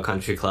the Wingdale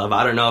Country Club.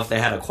 I don't know if they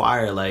had a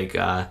choir like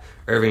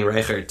Irving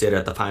Reichert did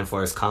at the Pine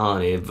Forest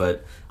Colony,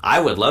 but I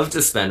would love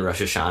to spend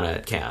Rosh Hashanah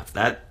at camp.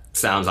 That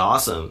sounds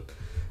awesome.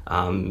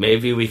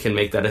 Maybe we can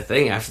make that a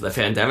thing after the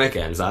pandemic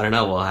ends. I don't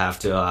know. We'll have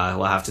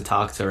to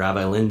talk to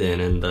Rabbi Linden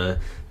and the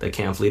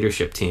camp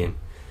leadership team.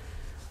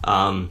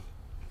 But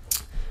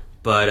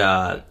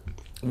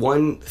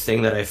one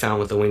thing that I found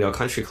with the Wingdale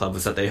Country Club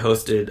was that they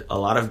hosted a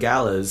lot of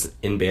galas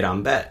in Beit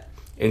Bet,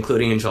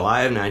 including in July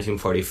of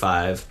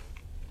 1945.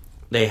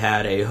 They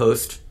had a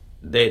host.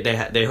 They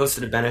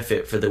hosted a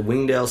benefit for the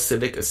Wingdale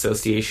Civic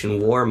Association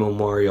War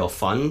Memorial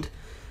Fund.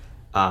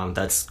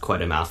 That's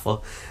quite a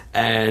mouthful.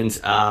 And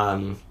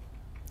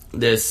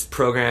this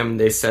program,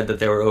 they said that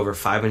there were over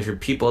 500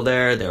 people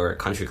there. There were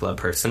country club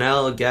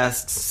personnel,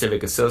 guests,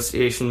 civic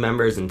association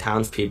members, and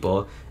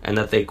townspeople, and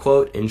that they,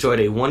 quote,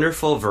 enjoyed a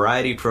wonderful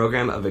variety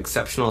program of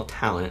exceptional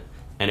talent,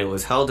 and it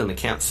was held in the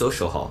camp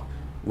social hall,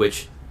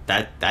 which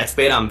that's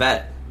Beit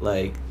Bet.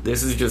 Like,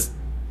 this is just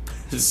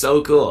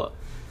so cool.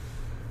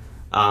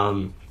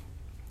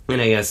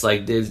 And I guess,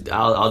 like,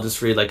 I'll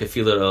just read, like, a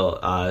few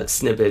little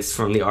snippets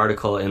from the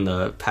article in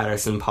the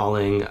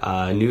Patterson-Pauling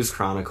News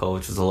Chronicle,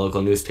 which was a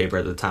local newspaper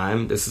at the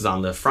time. This is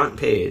on the front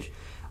page.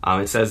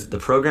 It says, the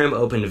program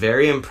opened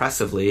very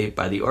impressively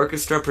by the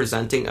orchestra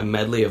presenting a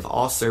medley of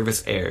all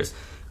service airs,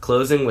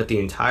 closing with the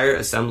entire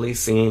assembly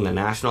singing the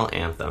national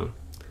anthem.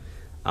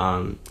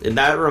 And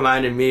that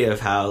reminded me of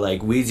how,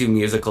 like, we do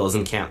musicals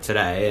in camp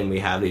today, and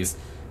we have these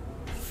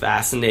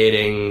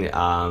fascinating,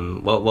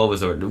 what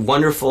was the word?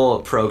 Wonderful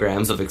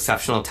programs of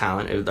exceptional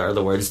talent are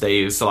the words they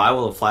use. So I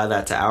will apply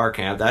that to our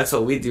camp. That's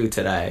what we do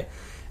today.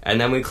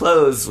 And then we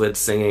close with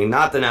singing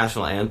not the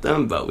national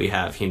anthem, but we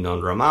have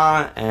Himnon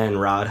Ramah and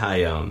Rod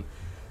Hayom.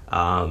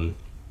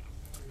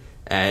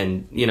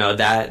 And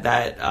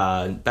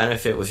that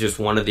benefit was just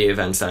one of the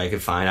events that I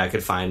could find. I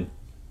could find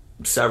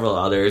several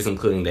others,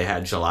 including they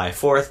had July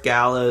 4th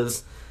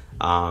galas.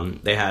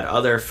 They had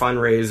other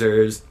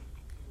fundraisers.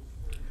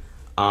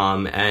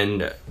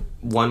 And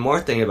one more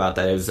thing about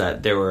that is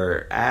that there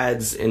were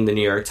ads in the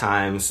New York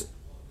Times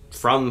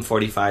from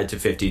 45 to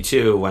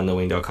 52 when the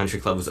Wingdale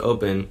Country Club was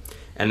open,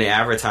 and they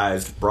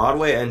advertised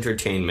Broadway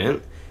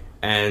entertainment,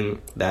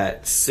 and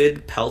that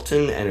Sid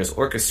Pelton and his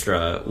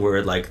orchestra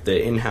were like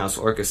the in-house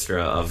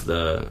orchestra of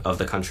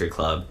the country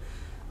club.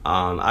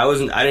 I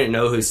didn't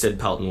know who Sid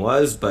Pelton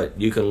was, but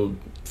you can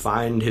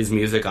find his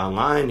music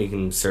online. You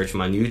can search him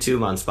on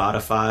YouTube, on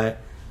Spotify.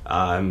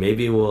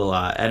 Maybe we'll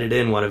edit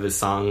in one of his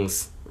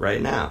songs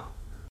right now.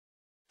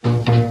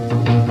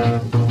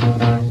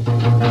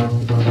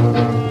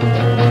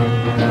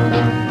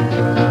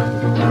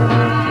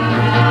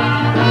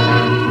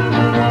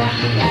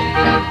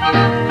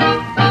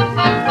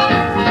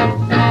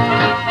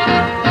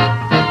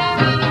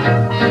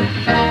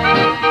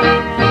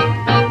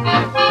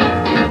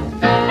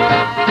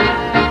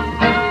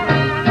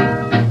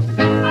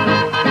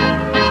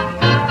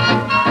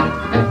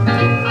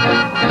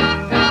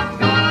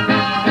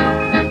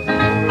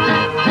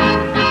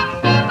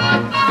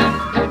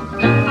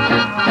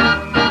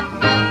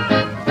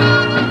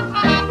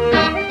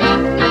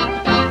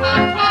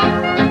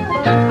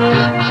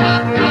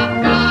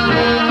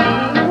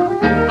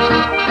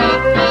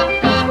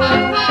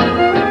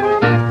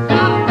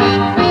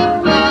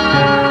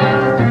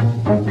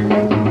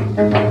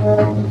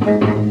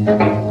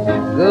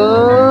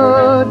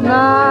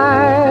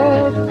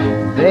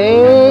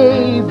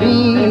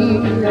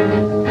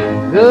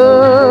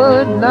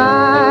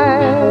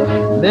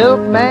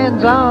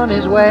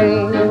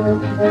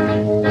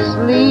 night.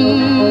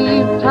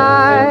 Sleep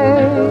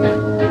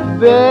tight,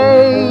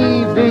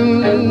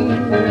 baby.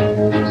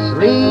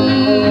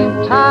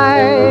 Sleep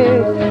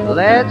tight,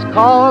 let's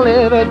call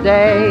it a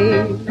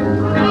day.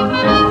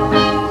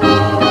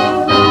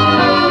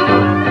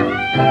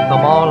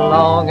 Come on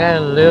along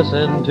and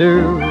listen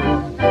to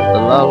the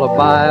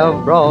lullaby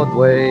of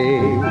Broadway.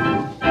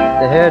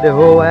 The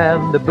heady-ho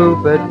and the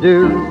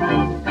boop-a-doo,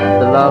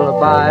 the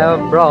lullaby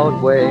of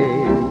Broadway.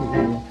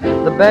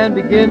 The band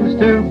begins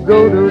to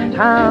go to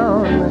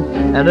town,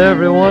 and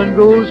everyone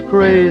goes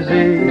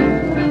crazy.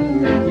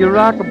 You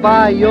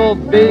rock-a-bye your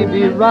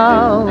baby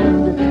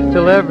round,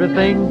 till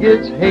everything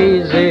gets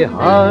hazy.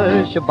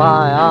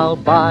 Hush-a-bye, I'll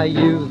buy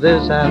you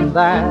this and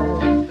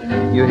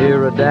that, you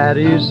hear a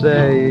daddy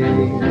say.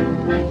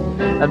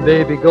 And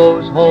baby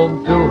goes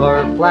home to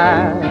her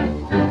flat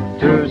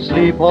to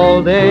sleep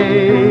all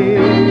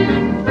day.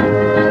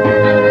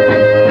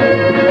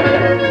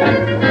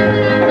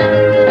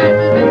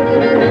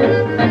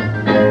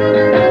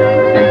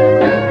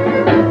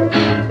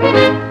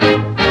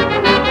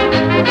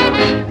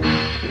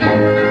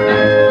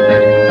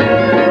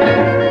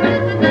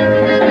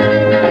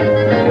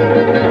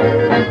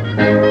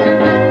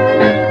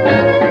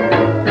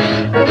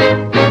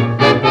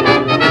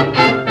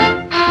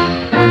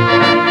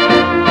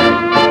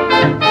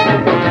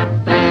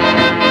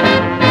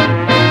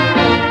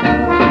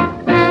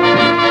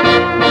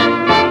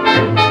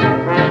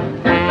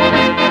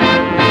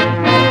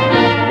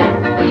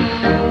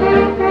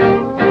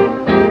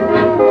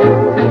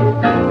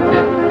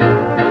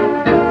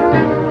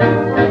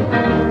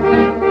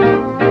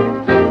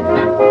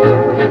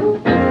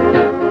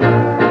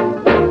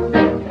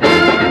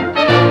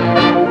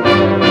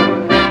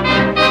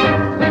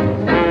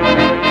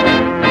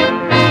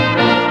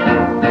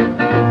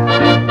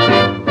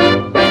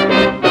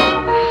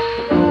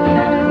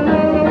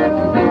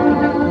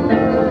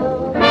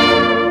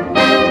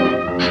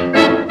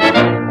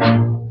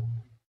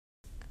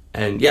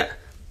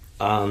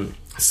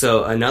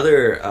 So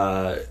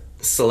another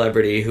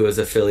celebrity who was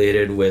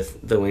affiliated with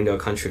the Wingdale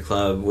Country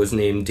Club was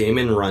named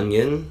Damon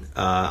Runyon.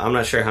 I'm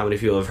not sure how many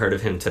people have heard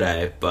of him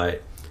today,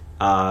 but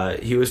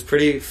he was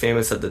pretty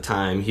famous at the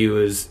time. He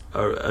was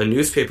a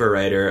newspaper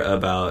writer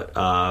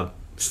about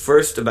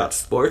first about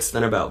sports,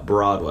 then about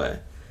Broadway.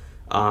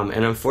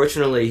 And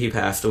unfortunately, he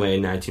passed away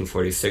in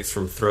 1946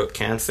 from throat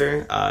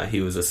cancer.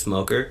 He was a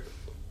smoker.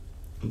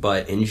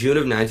 But in June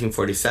of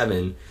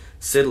 1947,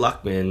 Sid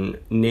Luckman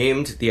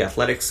named the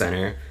athletic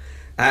center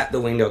at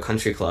the Wingdale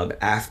Country Club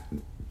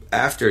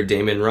after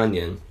Damon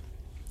Runyon.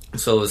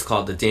 So it was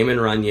called the Damon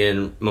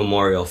Runyon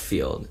Memorial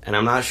Field. And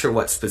I'm not sure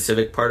what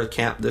specific part of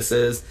camp this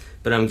is,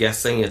 but I'm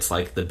guessing it's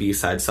like the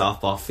B-side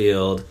softball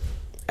field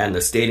and the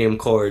stadium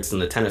courts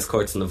and the tennis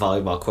courts and the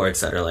volleyball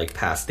courts that are like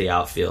past the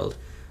outfield.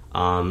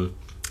 And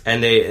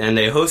they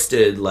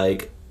hosted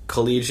like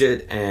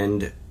collegiate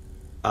and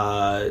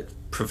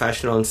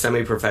professional and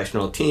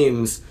semi-professional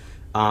teams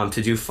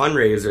to do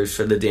fundraisers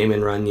for the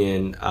Damon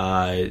Runyon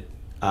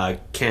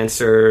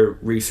Cancer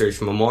Research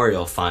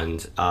Memorial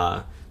Fund.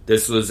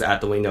 This was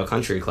at the Wingdale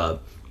Country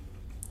Club.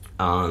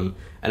 And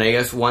I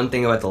guess one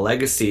thing about the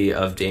legacy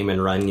of Damon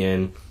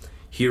Runyon,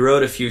 he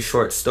wrote a few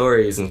short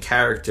stories and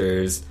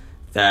characters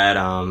that,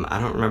 I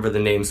don't remember the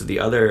names of the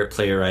other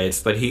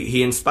playwrights, but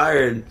he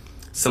inspired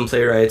some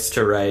playwrights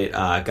to write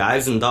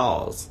Guys and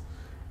Dolls.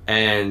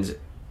 And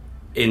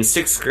in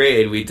 6th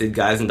grade, we did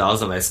Guys and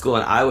Dolls at my school,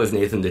 and I was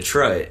Nathan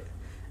Detroit.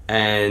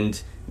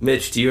 And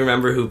Mitch, do you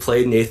remember who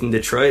played Nathan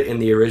Detroit in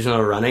the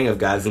original running of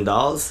Guys and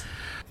Dolls?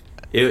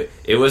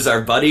 It was our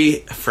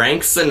buddy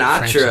Frank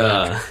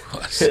Sinatra.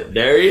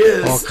 There he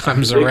is. All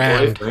comes Big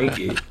around. boy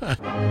Frankie.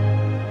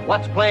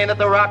 What's playing at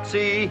the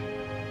Roxy?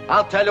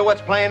 I'll tell you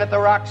what's playing at the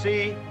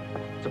Roxy.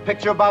 It's a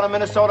picture about a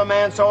Minnesota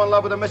man so in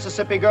love with a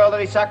Mississippi girl that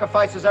he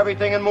sacrifices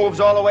everything and moves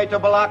all the way to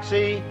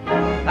Biloxi.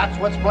 That's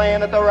what's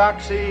playing at the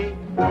Roxy.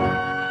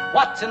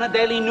 What's in the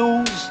Daily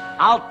News?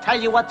 I'll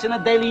tell you what's in the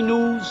Daily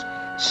News.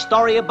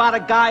 Story about a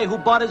guy who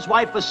bought his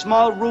wife a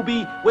small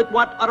ruby with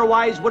what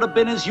otherwise would have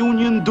been his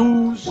union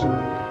dues.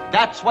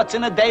 That's what's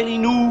in the Daily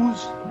News.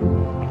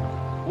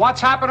 What's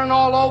happening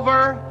all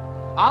over?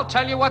 I'll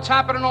tell you what's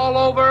happening all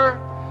over.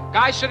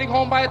 Guy sitting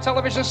home by a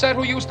television set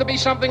who used to be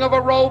something of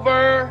a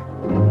rover.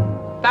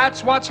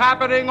 That's what's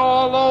happening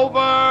all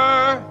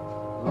over.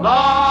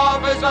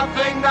 Love is a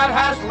thing that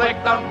has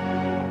licked them,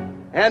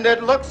 and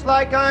it looks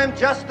like I'm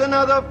just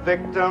another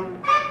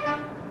victim.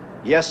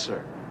 Yes,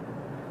 sir.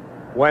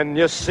 When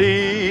you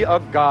see a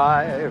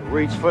guy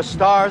reach for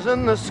stars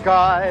in the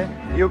sky,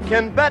 you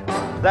can bet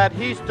that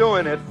he's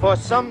doing it for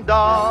some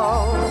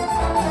doll.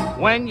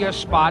 When you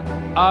spot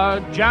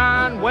a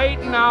John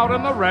waiting out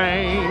in the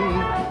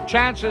rain,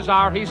 chances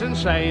are he's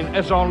insane,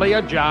 as only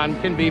a John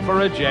can be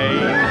for a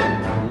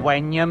Jane.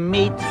 When you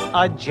meet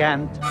a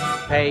gent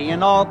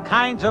paying all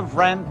kinds of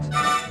rent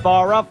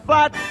for a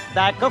flat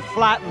that could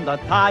flatten the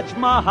Taj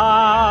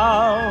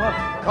Mahal.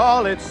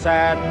 Call it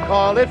sad,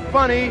 call it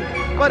funny,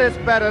 but it's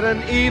better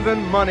than even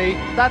money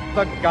that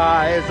the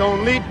guy is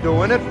only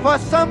doing it for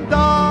some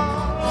doll.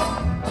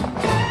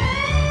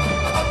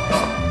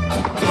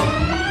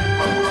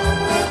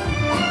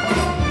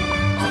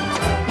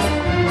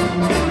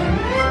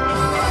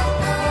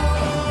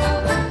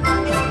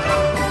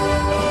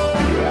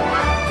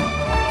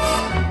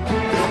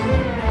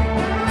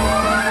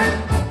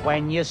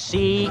 When you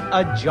see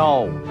a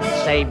Joe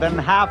saving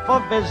half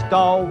of his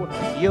dough,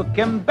 you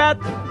can bet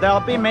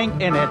there'll be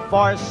mink in it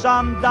for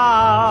some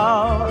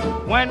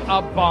dough. When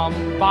a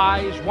bum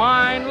buys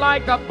wine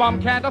like a bum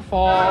can't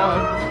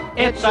afford,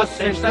 it's a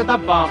cinch that the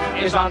bum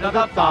is under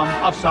the thumb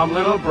of some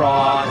little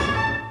broad.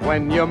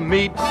 When you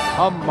meet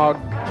a mug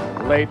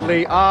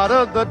lately out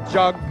of the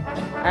jug,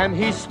 and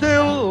he's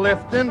still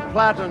lifting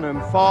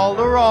platinum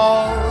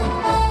folderol,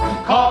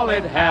 Call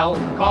it hell,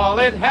 call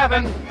it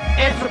heaven,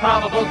 it's a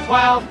probable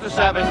 12 to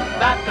 7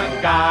 that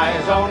the guy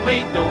is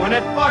only doing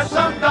it for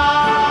some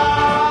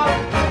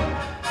dough.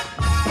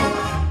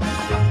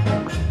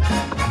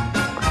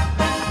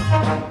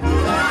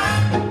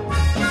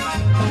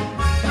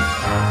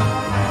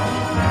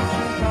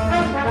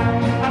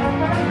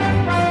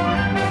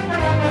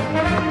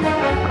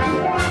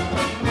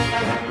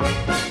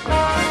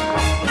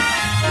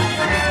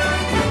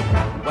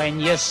 When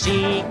you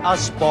see a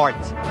sport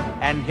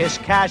and his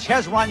cash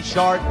has run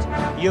short,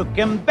 you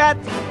can bet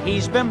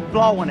he's been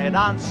blowing it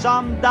on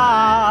some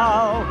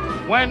dough.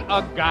 When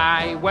a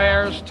guy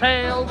wears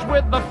tails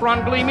with the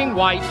front gleaming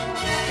white,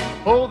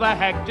 who the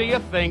heck do you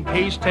think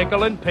he's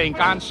tickling pink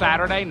on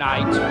Saturday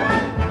night?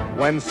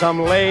 when some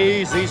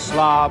lazy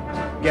slob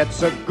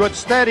gets a good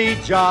steady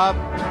job,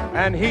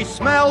 and he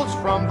smells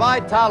from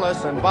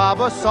Vitalis and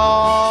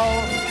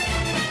Barbasol.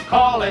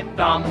 Call it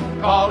dumb,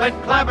 call it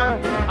clever,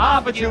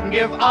 but you can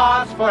give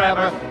odds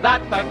forever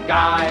that the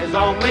guy's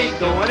only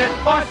doing it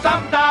for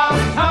some dough,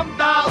 some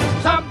dough,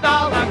 some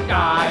dough. The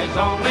guy's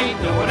only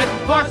doing it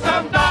for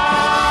some dough.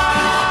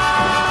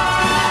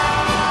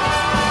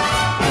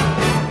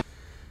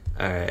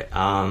 All right,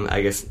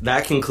 I guess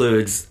that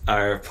concludes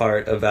our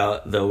part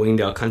about the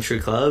Wingdale Country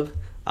Club.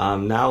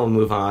 Now we'll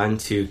move on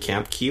to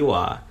Camp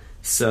Kewah.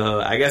 So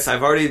I guess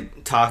I've already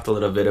talked a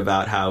little bit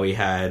about how we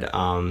had,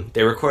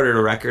 they recorded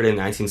a record in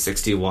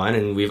 1961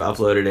 and we've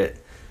uploaded it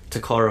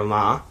to Kol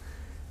Ramah.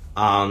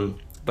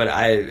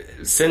 But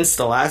since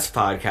the last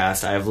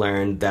podcast, I've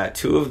learned that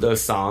two of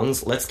those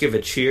songs, Let's Give a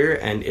Cheer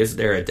and Is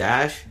There a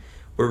Dash,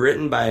 were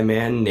written by a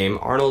man named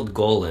Arnold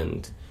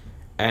Goland.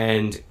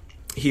 And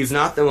he's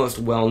not the most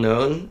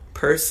well-known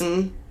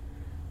person,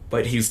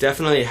 but he's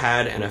definitely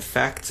had an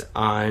effect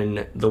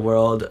on the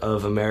world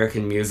of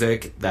American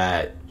music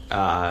that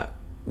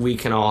we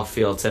can all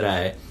feel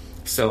today.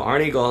 So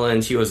Arnie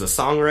Goland, he was a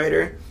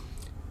songwriter,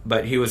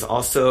 but he was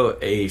also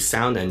a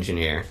sound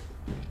engineer.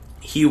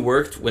 He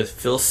worked with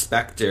Phil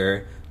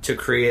Spector to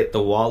create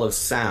the wall of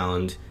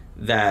sound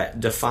that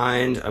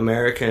defined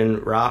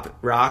American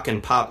rock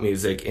and pop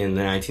music in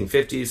the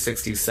 1950s,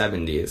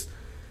 60s,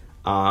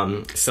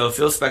 70s. So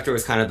Phil Spector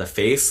was kind of the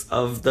face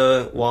of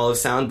the wall of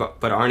sound,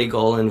 but Arnie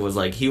Goland was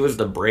he was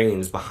the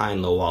brains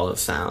behind the wall of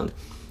sound.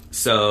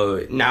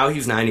 So now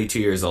he's 92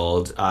 years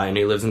old, and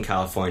he lives in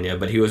California,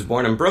 but he was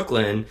born in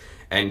Brooklyn,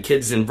 and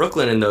kids in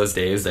Brooklyn in those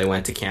days, they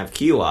went to Camp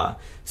Kewah.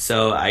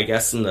 So I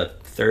guess in the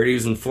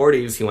 30s and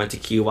 40s, he went to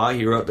Kewah.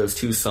 He wrote those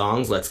two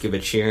songs, Let's Give a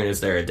Cheer and Is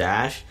There a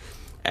Dash?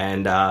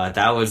 And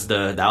that was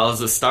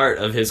the start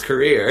of his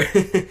career.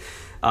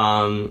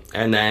 And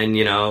then,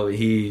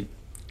 he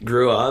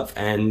grew up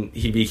and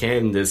he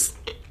became this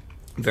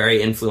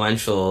very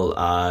influential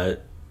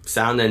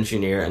sound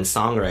engineer and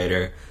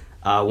songwriter.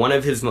 One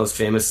of his most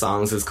famous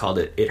songs is called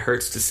It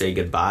Hurts to Say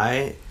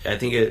Goodbye. I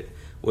think it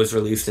was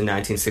released in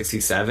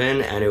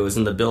 1967, and it was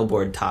in the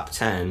Billboard Top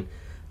 10.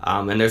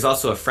 And there's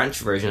also a French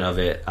version of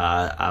it.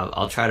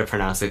 I'll try to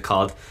pronounce it,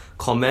 called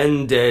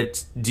Comment te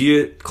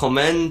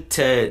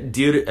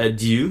dire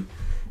adieu.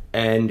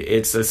 And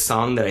it's a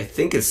song that I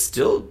think is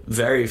still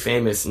very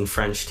famous in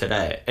France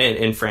today.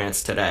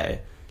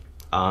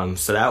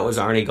 So that was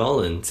Arnie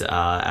Goland,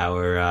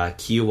 our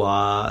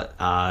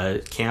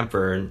Kewah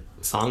camper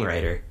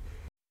songwriter.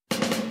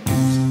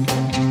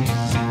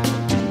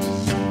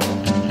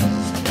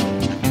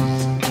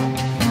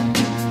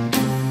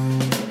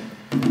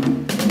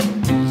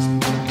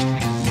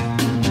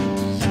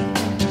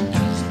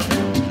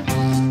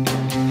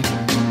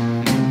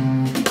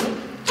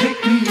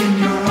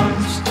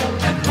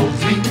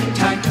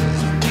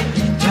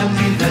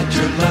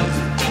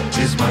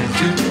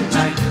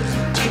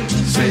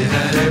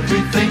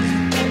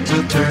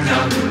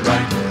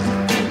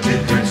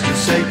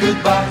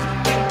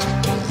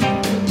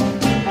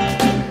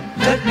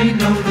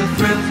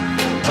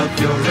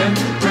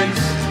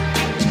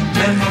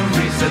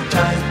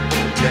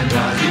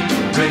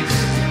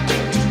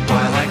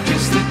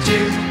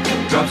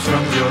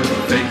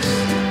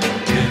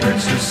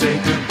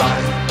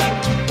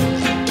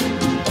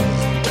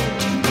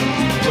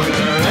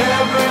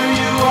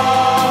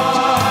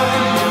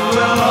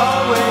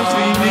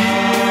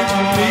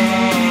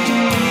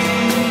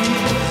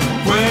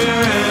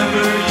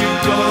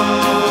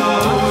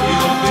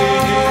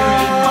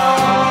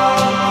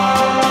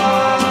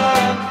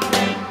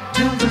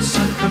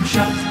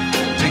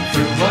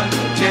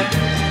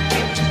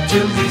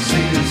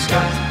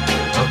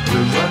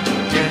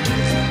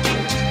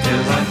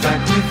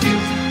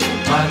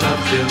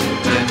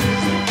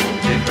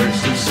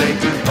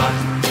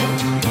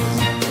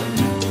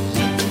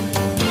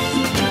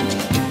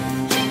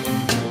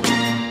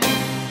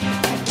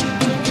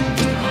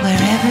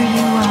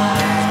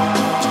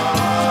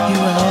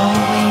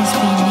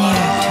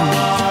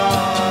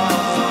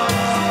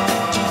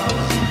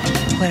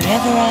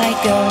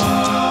 goes,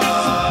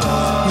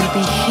 you'll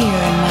be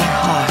here in my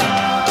heart.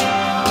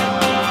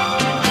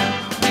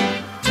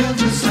 Till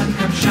the sun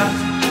comes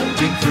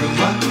shining through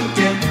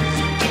again,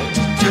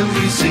 till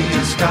we see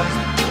a sky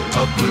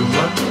of blue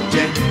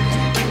again,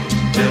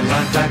 till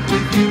I'm back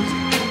with you,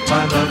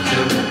 my love,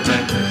 till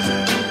then,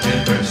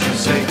 it hurts to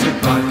say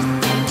goodbye.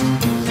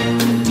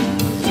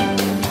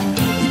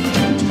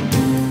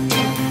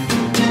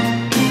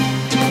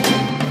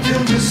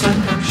 Till the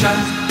sun comes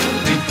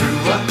shining through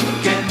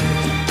again,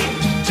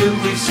 till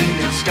we see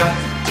a sky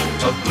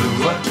of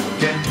blue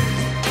again,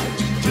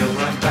 till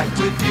I'm back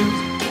with you,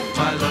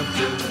 my love,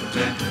 till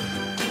then,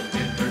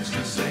 it hurts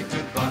to say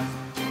goodbye.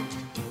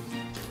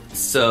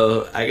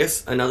 So I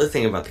guess another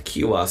thing about the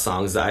Kiowa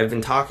songs, I've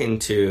been talking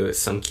to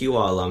some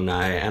Kiowa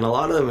alumni, and a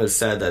lot of them have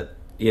said that,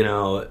 you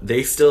know,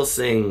 they still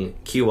sing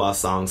Kiowa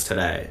songs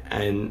today.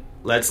 And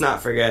let's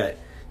not forget,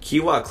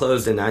 Kiowa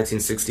closed in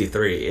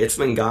 1963. It's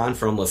been gone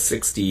for almost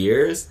 60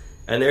 years,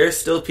 and there are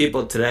still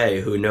people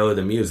today who know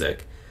the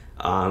music.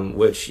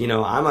 Which, you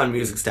know, I'm on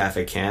music staff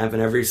at camp,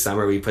 and every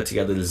summer we put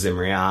together the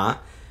Zimriah.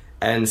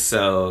 And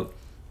so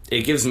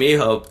it gives me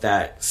hope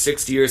that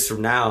 60 years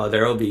from now,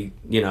 there will be,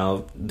 you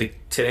know,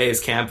 today's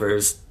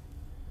campers,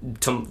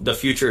 the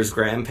future's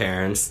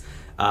grandparents,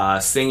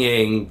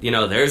 singing, you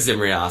know, their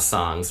Zimriah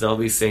songs. They'll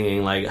be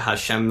singing like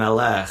Hashem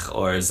Melech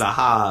or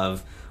Zahav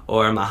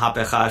or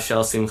Mahapecha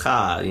Shel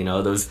Simcha, you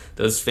know,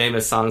 those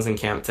famous songs in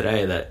camp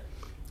today that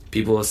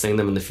people will sing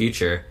them in the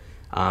future.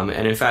 And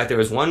in fact, there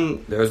was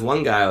one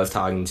guy I was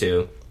talking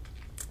to.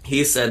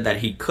 He said that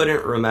he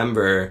couldn't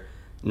remember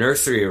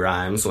nursery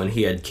rhymes when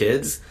he had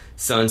kids,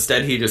 so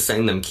instead he just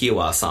sang them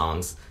Kiowa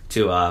songs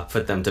to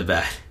put them to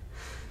bed.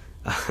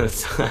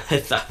 So I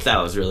thought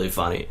that was really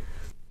funny.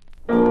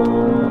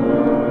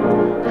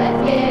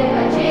 Let's give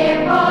a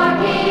cheer for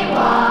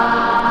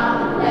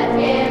Kiowa. Let's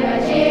give a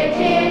cheer,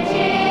 cheer,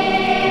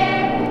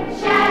 cheer.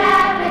 Shout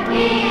out the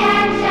key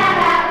and shout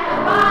out the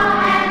wall,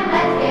 and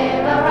let's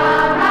give a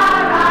rah,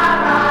 rah,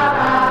 rah, rah,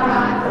 rah,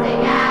 rah.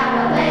 Sing out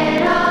a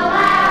little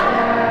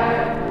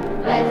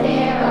louder. Let's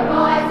hear our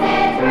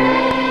voices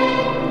ring.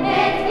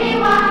 It's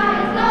Kiowa,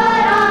 it's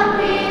good old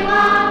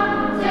Kiowa,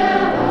 to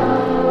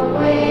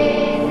whom we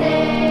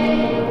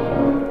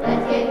sing.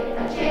 Let's give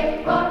a cheer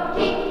for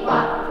Kiowa.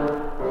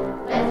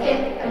 Let's give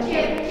a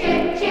cheer,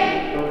 cheer, cheer.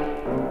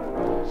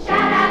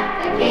 Shout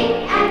out the key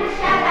and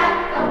shout out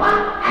the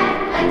wah, and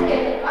let's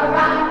give a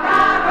rah,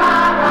 rah,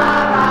 rah,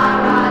 rah,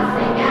 rah, rah.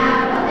 Sing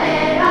out a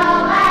little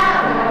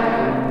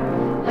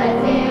louder.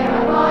 Let's hear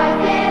our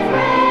voices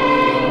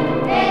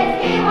ring. It's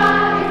Kiowa,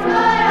 it's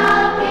good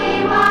old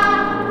Kiowa,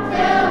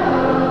 to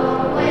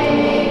whom we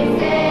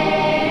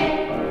sing.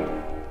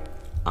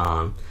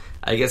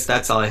 I guess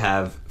that's all I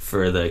have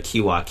for the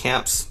Kiowa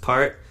camps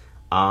part.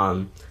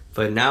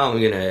 But now I'm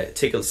going to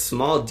take a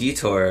small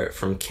detour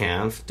from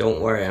camp.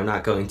 Don't worry, I'm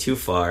not going too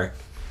far.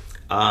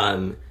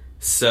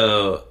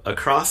 So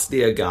across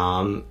the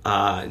Agam,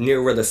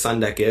 near where the sun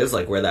deck is,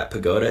 like where that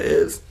pagoda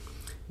is,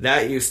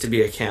 that used to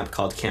be a camp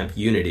called Camp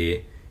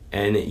Unity.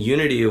 And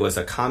Unity was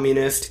a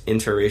communist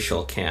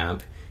interracial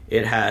camp.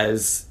 It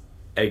has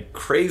a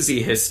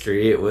crazy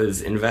history. It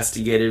was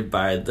investigated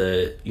by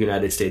the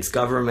United States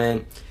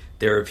government.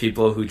 There were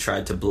people who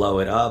tried to blow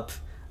it up.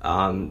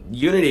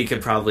 Unity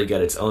could probably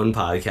get its own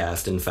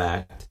podcast, in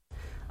fact.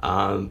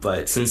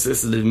 But since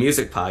this is the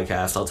music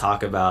podcast, I'll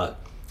talk about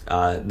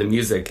the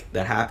music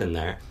that happened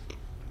there.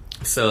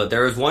 So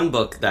there was one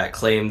book that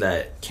claimed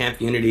that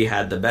Camp Unity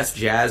had the best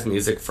jazz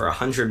music for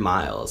 100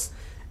 miles.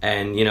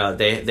 And, you know,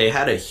 they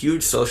had a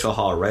huge social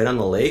hall right on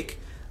the lake.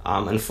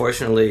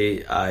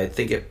 Unfortunately, I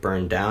think it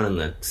burned down in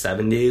the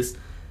 70s.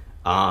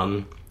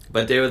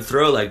 But they would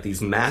throw like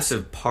these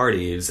massive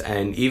parties,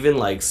 and even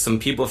like some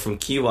people from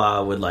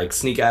Kiowa would like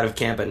sneak out of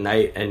camp at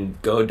night and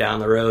go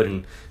down the road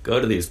and go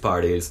to these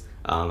parties.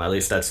 At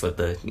least that's what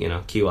the, you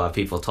know, Kiowa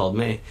people told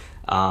me.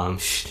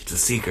 It's a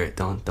secret.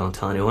 Don't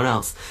tell anyone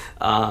else.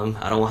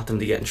 I don't want them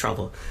to get in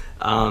trouble.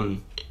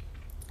 And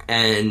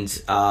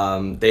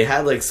they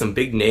had like some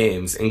big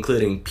names,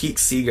 including Pete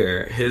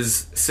Seeger.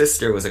 His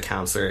sister was a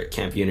counselor at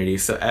Camp Unity,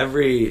 so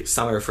every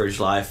summer for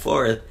July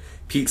 4th,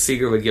 Pete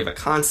Seeger would give a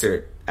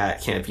concert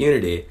at Camp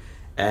Unity.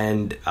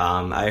 And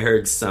I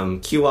heard some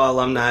Kiowa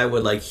alumni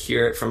would like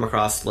hear it from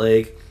across the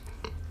lake.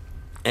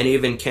 And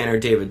even Cantor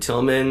David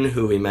Tillman,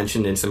 who we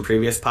mentioned in some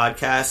previous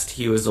podcasts,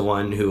 he was the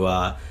one who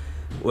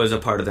was a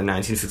part of the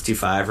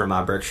 1965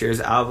 Ramah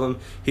Berkshire's album.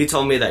 He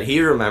told me that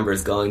he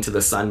remembers going to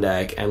the Sun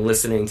Deck and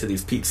listening to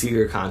these Pete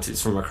Seeger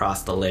concerts from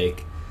across the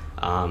lake.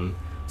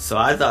 So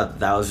I thought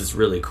that was just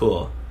really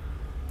cool.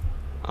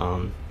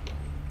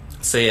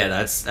 So yeah,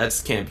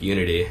 that's Camp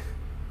Unity.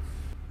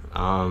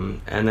 And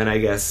then I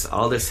guess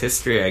all this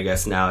history, I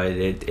guess now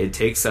it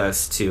takes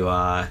us to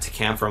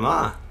Camp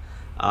Ramah.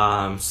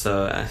 What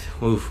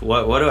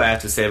do I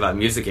have to say about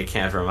music at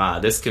Camp Ramah?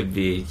 This could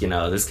be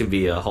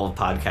a whole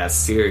podcast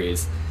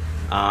series.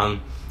 I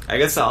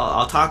guess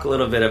I'll talk a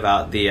little bit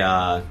about the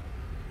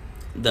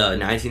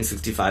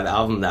 1965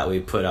 album that we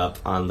put up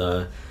on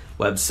the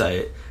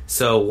website.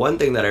 So one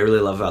thing that I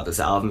really love about this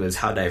album is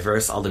how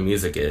diverse all the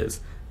music is.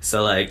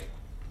 So like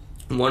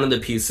one of the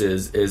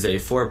pieces is a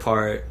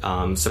 4-part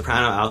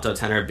soprano, alto,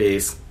 tenor,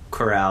 bass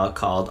chorale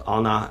called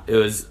Al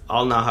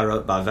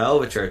Naharot Bavel,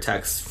 which are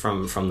texts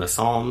from the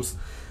Psalms.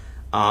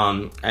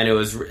 And it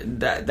was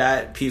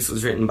that piece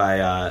was written by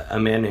a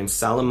man named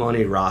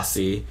Salomone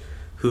Rossi,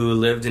 who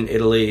lived in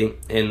Italy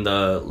in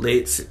the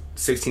late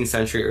 16th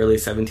century, early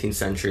 17th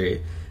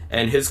century.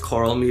 And his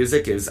choral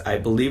music is, I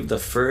believe, the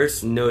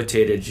first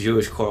notated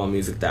Jewish choral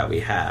music that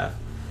we have.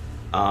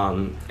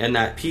 And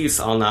that piece,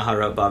 Al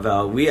Naharot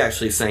Bavel, we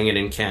actually sang it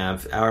in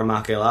camp. Our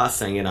Makelah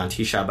sang it on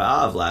Tisha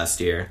B'Av last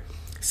year.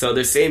 So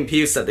the same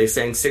piece that they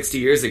sang 60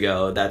 years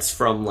ago, that's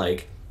from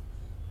like,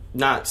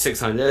 not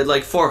 600,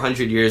 like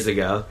 400 years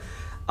ago,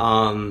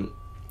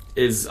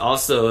 is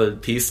also a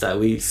piece that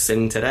we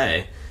sing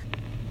today.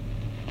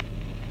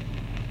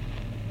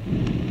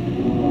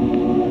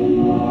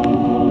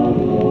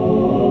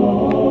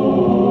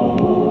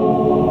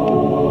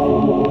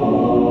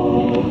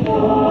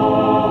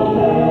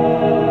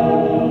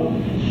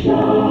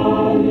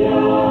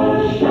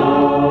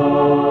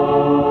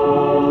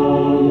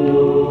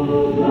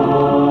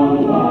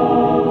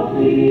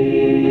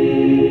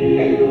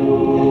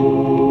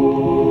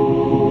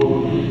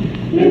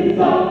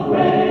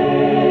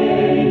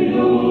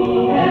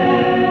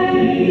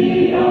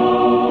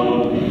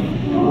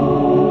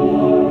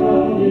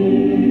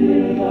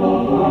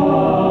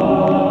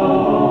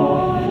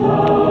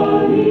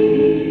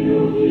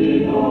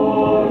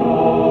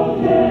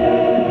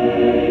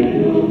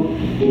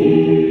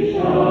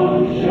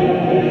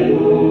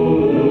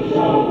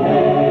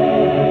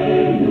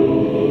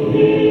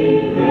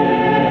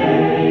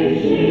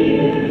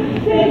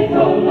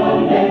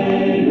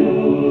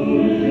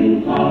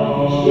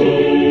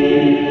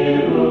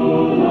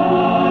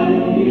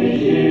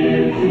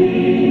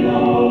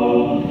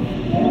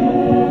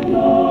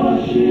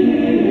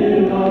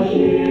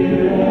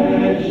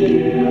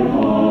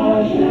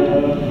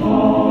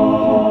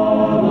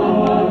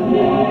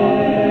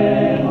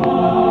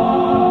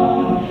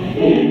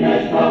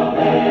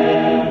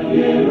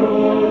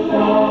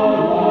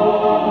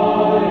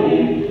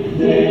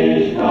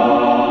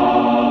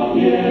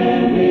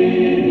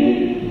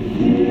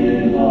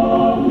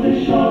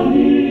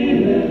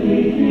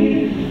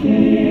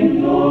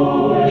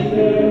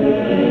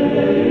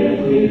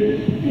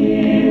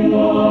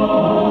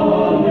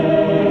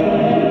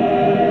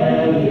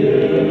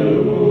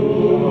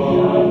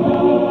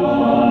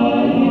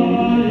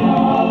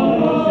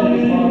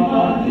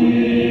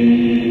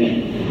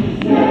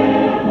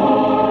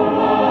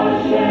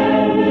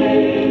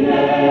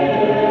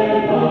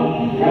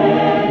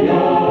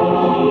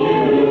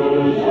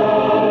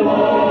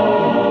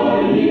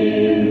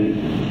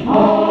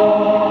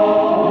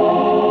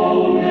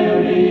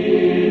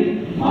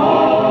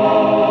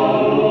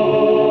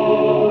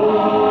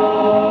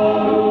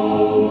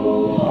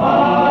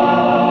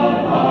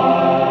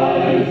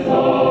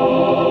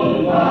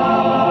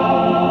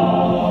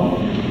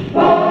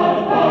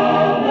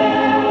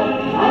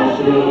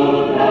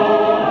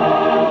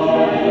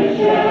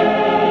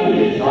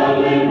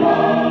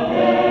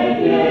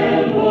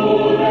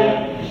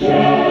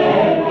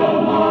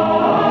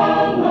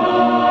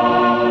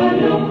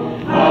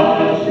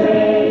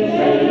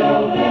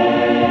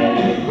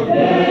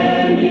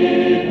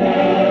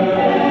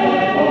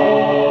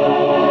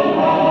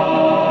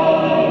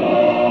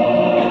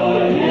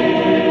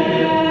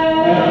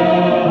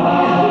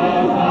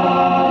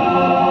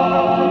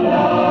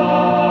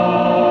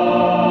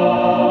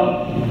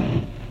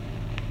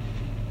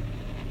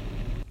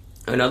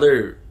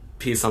 Another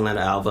piece on that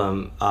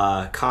album,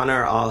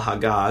 Connor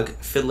Al-Hagag,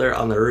 Fiddler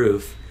on the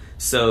Roof.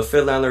 So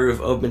Fiddler on the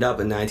Roof opened up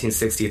in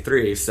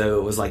 1963, so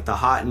it was like the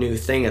hot new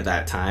thing at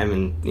that time,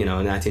 in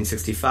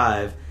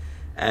 1965.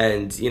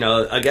 And,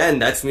 again,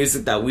 that's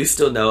music that we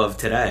still know of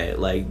today.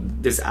 Like,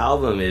 this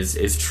album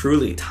is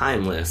truly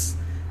timeless.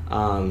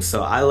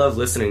 So I love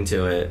listening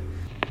to it.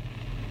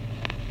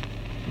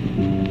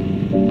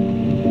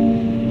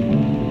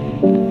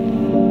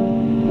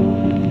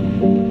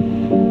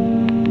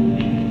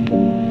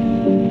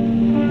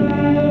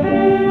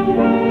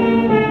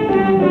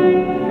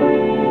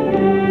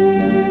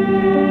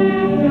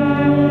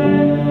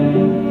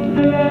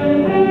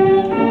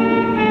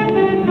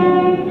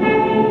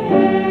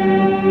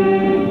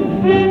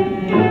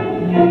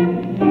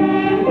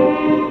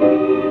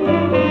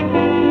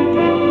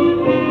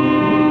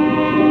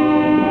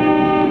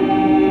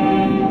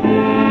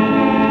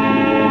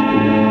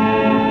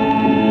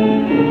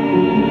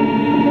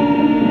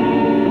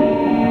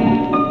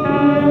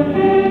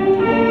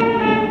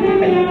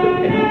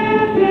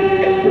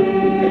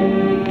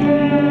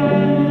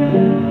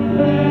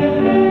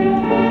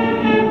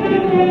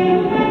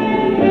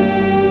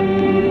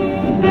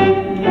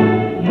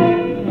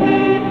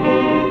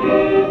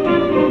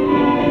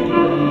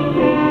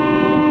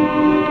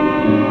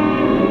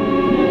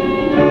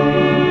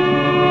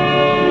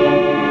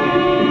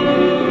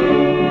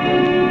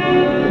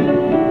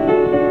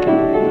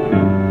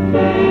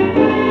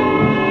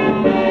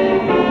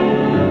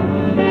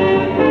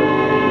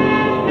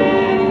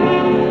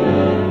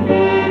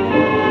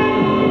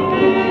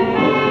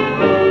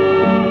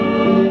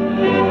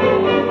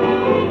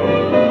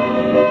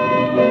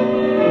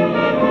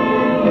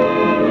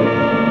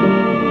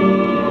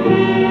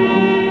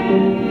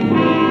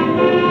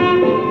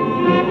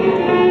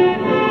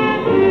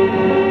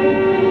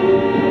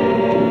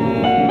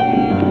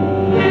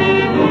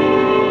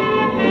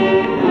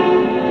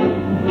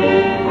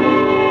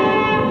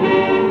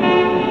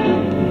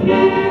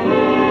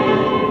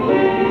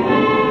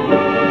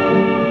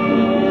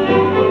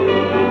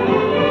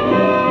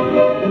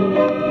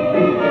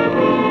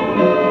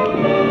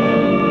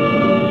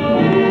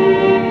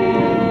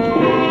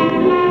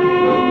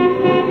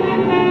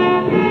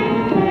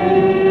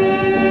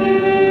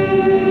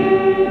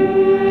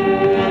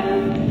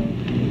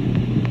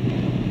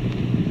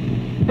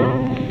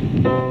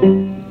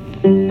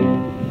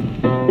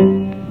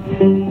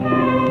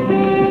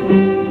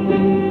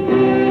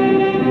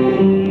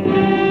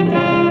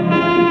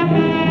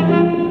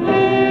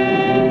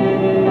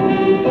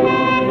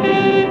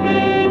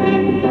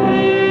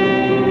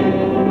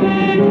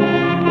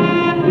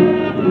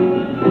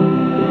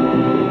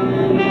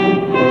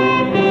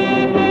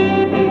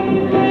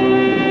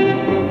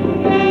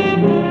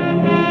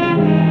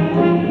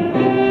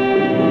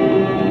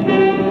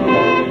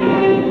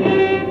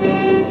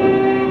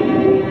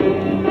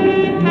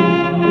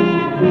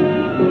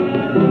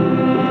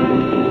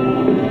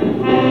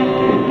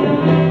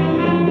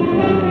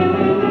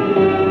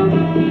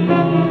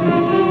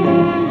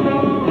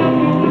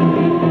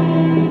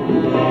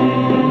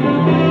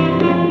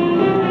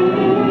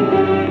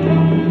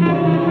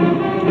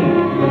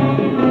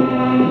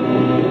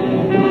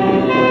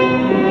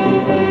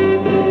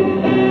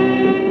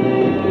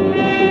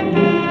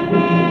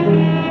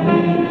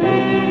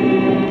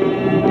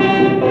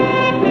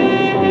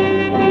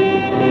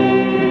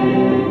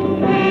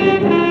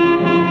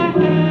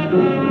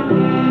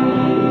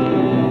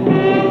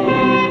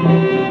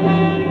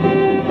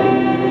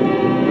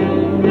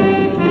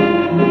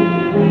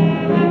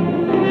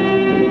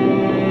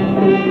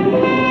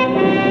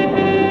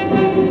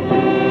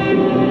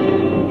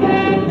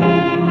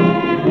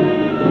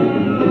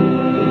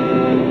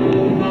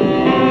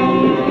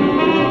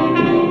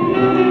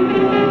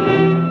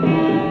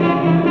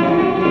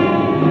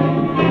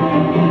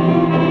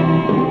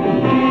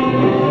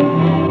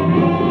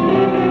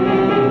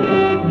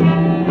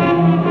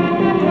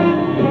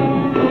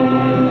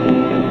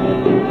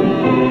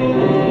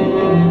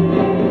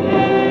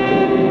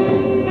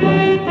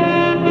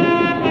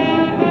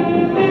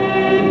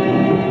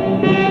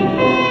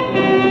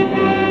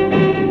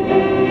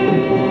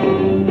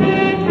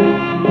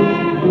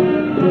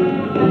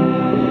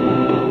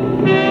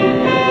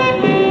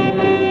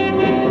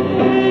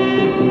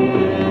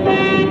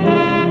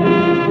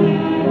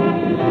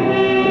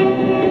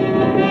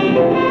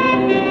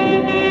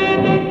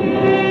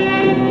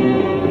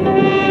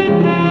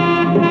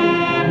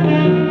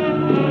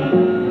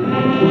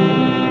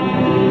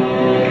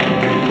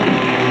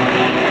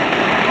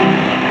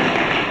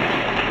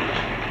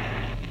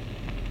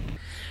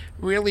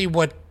 really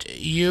what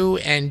you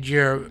and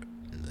your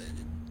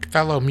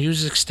fellow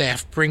music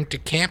staff bring to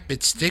camp,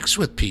 it sticks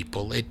with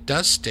people. It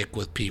does stick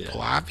with people,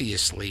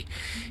 obviously.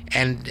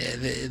 And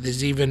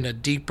there's even a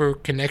deeper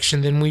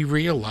connection than we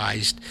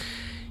realized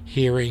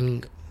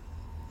hearing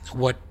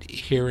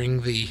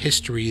the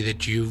history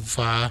that you've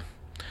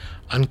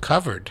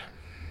uncovered.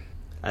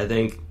 I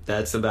think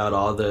that's about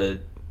all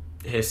the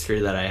history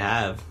that I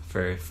have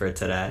for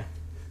today.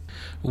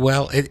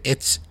 Well,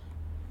 it's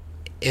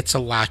a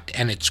lot,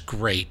 and it's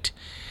great.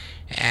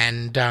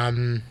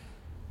 And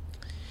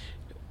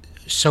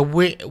so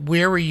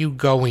where are you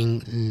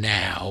going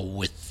now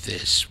with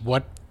this?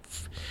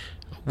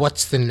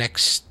 What's the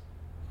next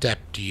step,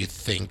 do you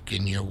think,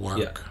 in your work?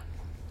 Yeah.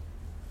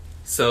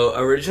 So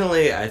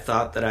originally I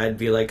thought that I'd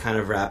be like kind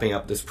of wrapping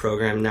up this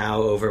program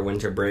now over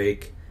winter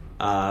break,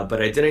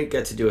 but I didn't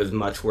get to do as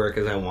much work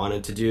as I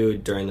wanted to do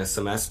during the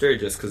semester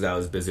just because I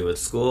was busy with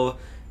school.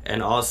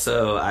 And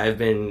also I've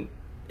been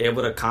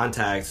able to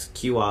contact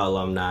Kiwa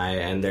alumni,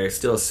 and there's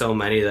still so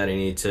many that I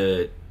need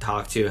to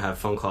talk to, have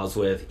phone calls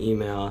with,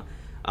 email.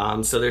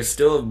 So there's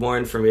still more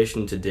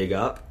information to dig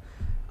up.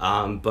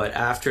 But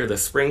after the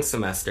spring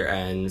semester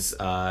ends,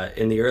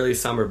 in the early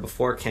summer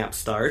before camp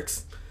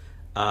starts,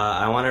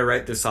 I want to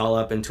write this all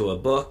up into a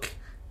book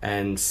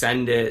and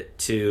send it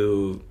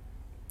to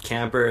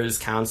campers,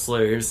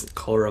 counselors,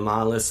 Kol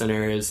Ramah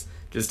listeners,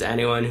 just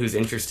anyone who's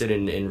interested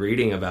in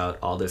reading about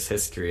all this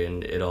history.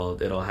 And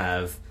it'll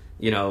have,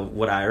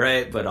 what I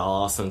write, but I'll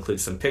also include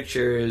some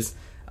pictures,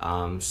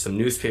 some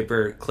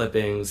newspaper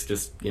clippings,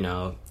 just,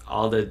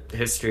 all the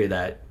history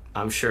that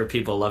I'm sure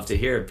people love to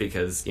hear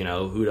because,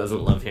 who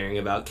doesn't love hearing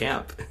about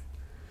camp?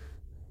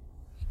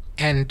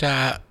 And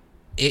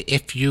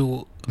if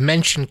you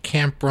mention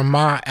Camp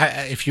Ramah,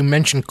 if you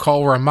mention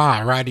Kol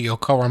Ramah, Radio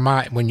Kol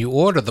Ramah, when you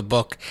order the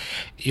book,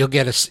 you'll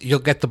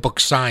get the book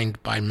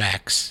signed by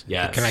Max.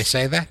 Yes. Can I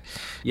say that?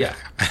 Yeah.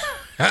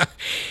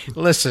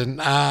 Listen,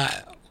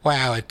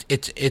 wow,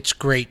 it's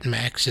great,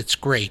 Max. It's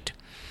great.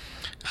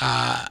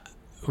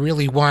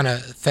 Really want to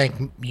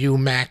thank you,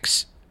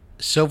 Max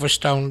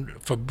Silverstone,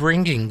 for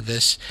bringing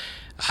this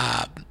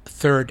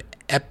third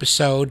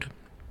episode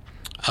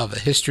of A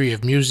History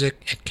of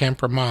Music at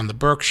Camp Ramah in the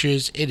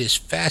Berkshires. It is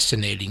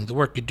fascinating. The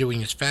work you're doing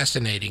is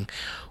fascinating.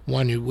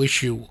 Want to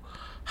wish you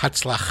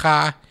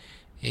Hatzlacha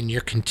in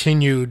your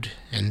continued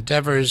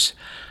endeavors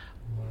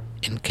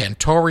in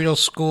cantorial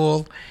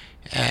school,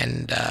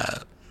 and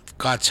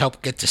God's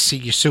help, get to see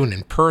you soon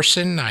in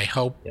person. I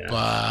hope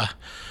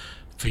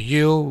for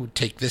you,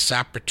 take this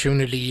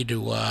opportunity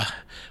to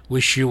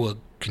wish you a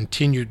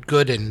continued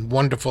good and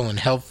wonderful and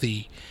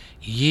healthy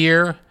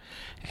year,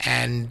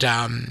 and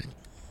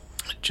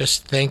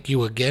just thank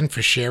you again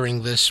for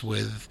sharing this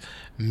with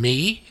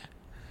me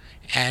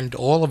and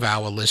all of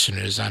our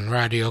listeners on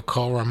Radio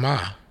Kol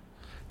Ramah.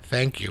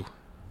 Thank you.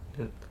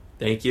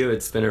 Thank you.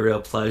 It's been a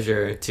real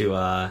pleasure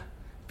to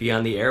be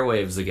on the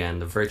airwaves again,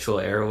 the virtual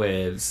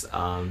airwaves.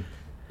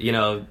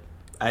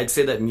 I'd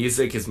say that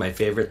music is my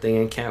favorite thing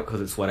in camp because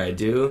it's what I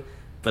do,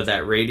 but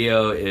that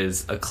radio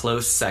is a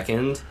close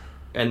second.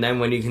 And then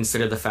when you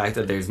consider the fact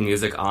that there's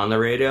music on the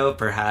radio,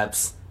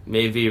 perhaps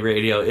maybe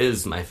radio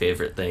is my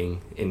favorite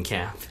thing in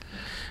camp.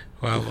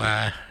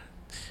 Well,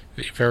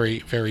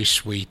 very, very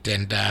sweet.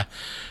 And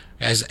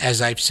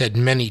as I've said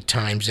many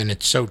times, and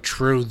it's so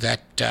true,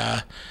 that,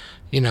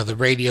 the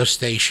radio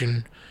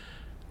station,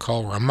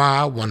 Kol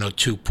Ramah,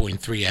 102.3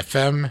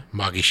 FM,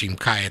 Magishim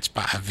Kayetz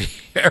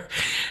Ba'avir,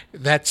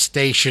 that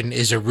station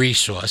is a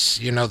resource.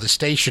 The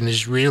station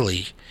is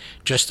really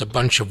just a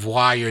bunch of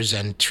wires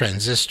and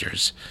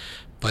transistors,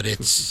 but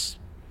it's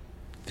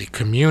the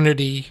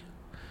community,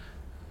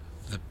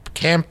 the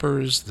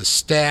campers, the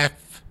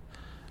staff,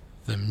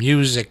 the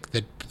music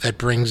that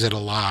brings it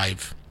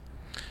alive,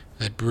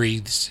 that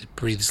breathes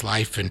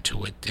life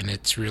into it. And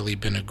it's really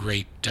been a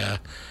great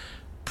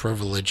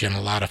privilege and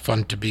a lot of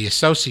fun to be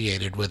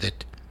associated with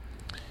it.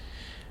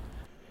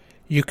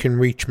 You can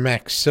reach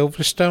Max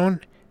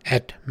Silverstone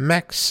at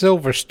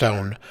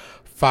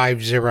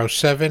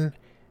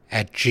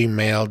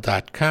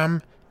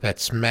maxsilverstone507@gmail.com.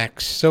 That's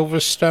Max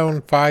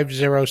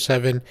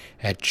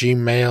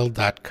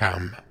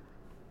Silverstone507@gmail.com.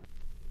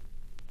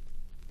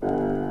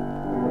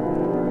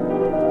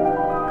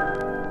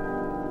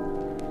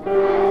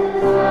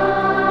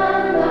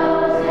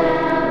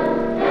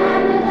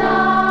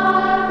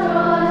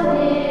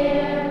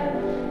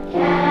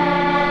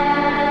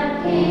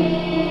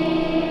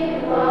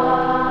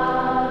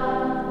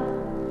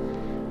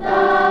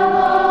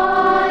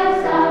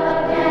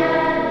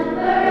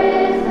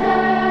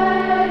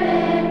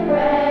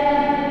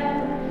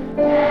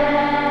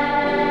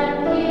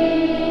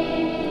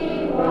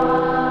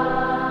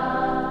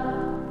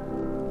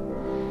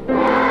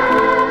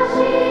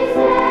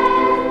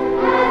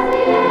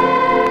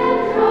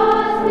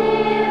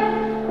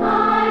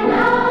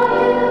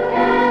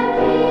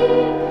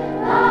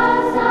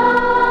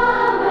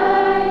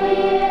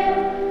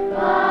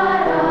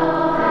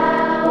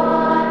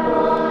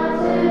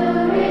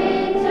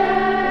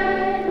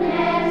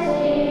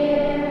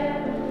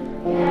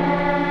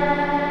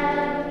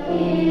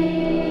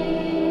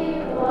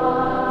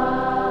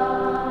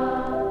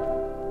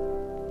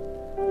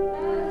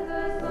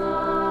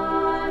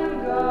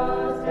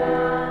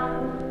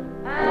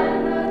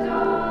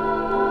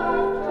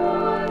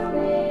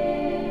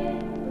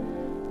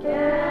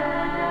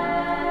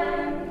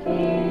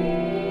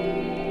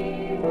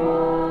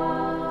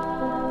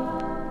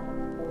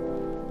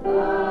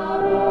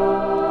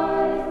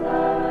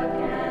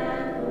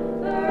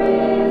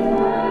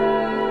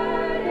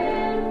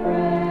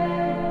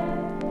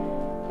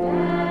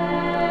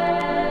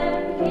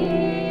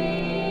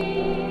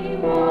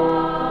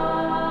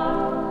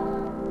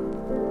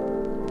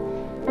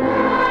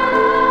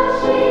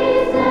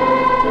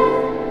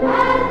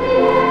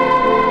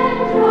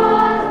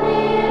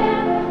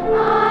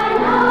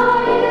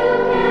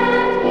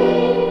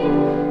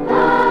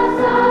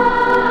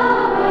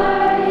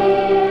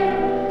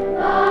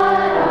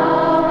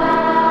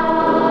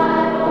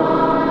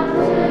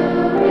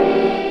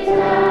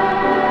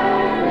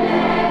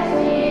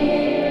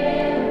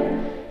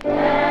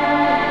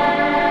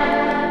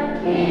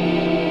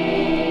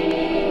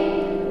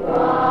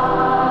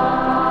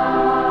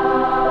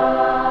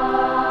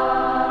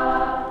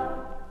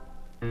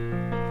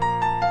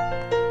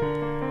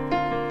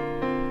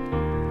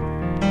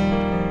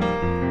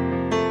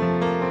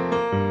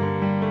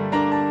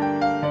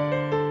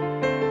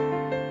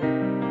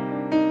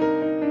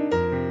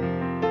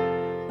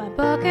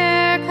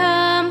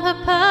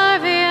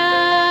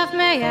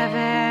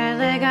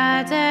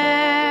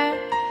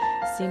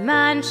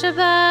 סימן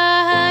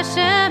שבא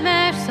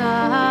השמש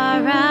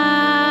צהריים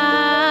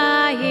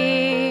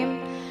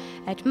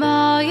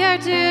אתמול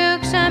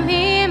ירדו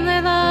גשמים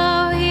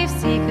ללא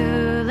הפסיקו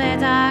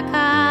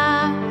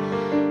לדקה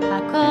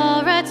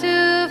הכל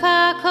רטוב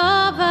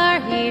הכל כבר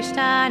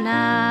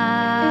השתנה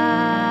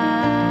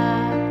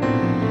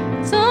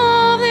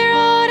טוב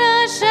לראות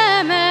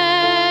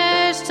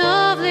השמש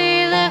טוב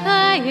לי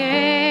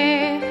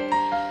לחייך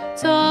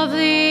טוב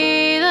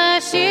לי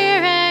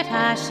לשיר את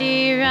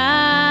השירה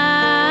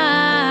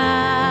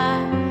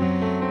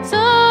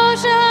טוב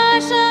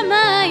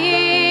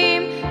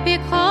שהשמיים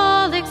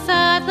בכל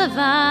קצת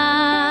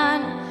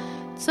לבן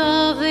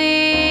טוב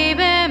לי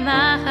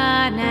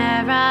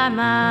במחנה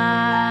רמה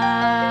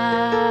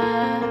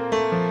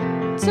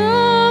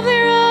טוב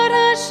לראות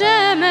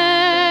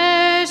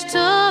השמש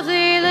טוב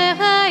לי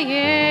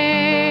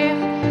לחייך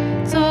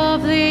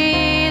טוב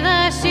לי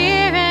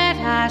לשיר את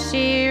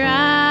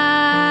השירה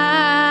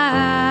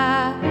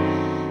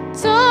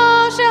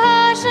טוב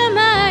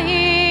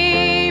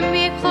שהשמיים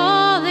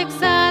בכל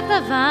קצת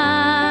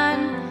לבן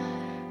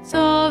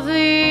טוב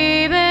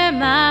לי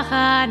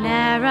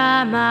במחנה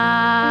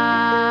רמה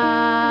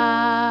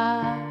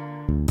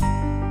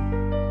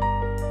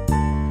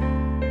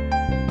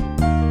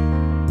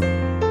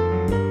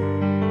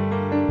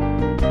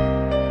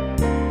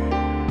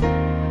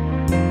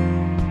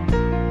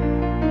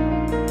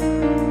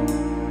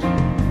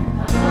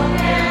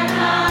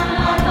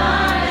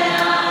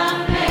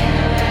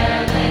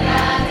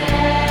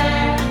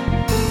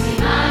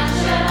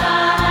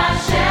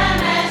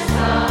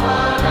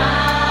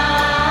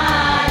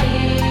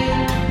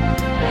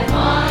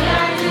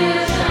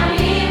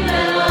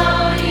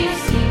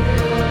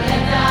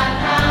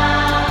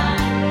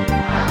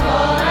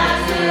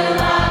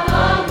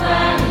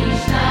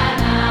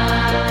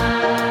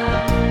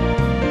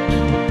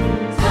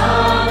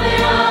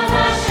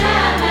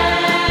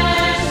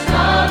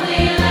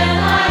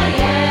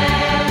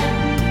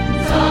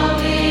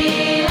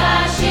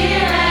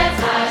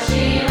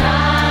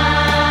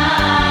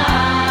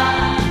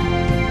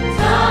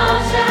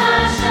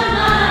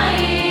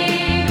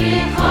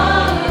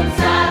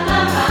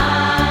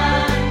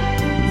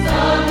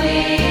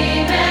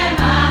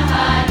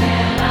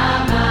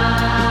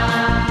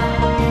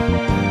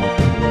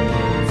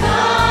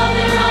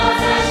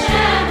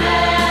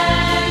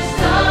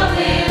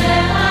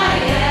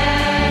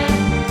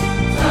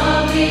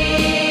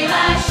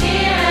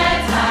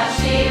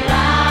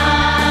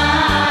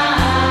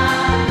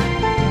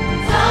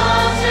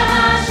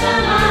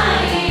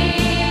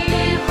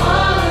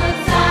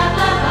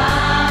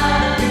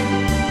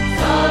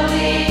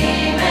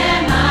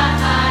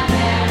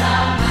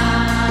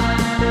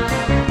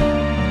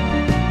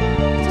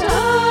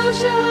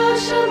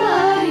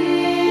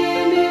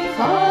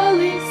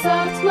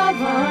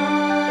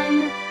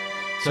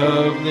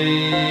טוב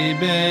לי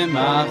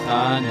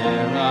במחנה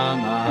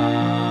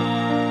רמה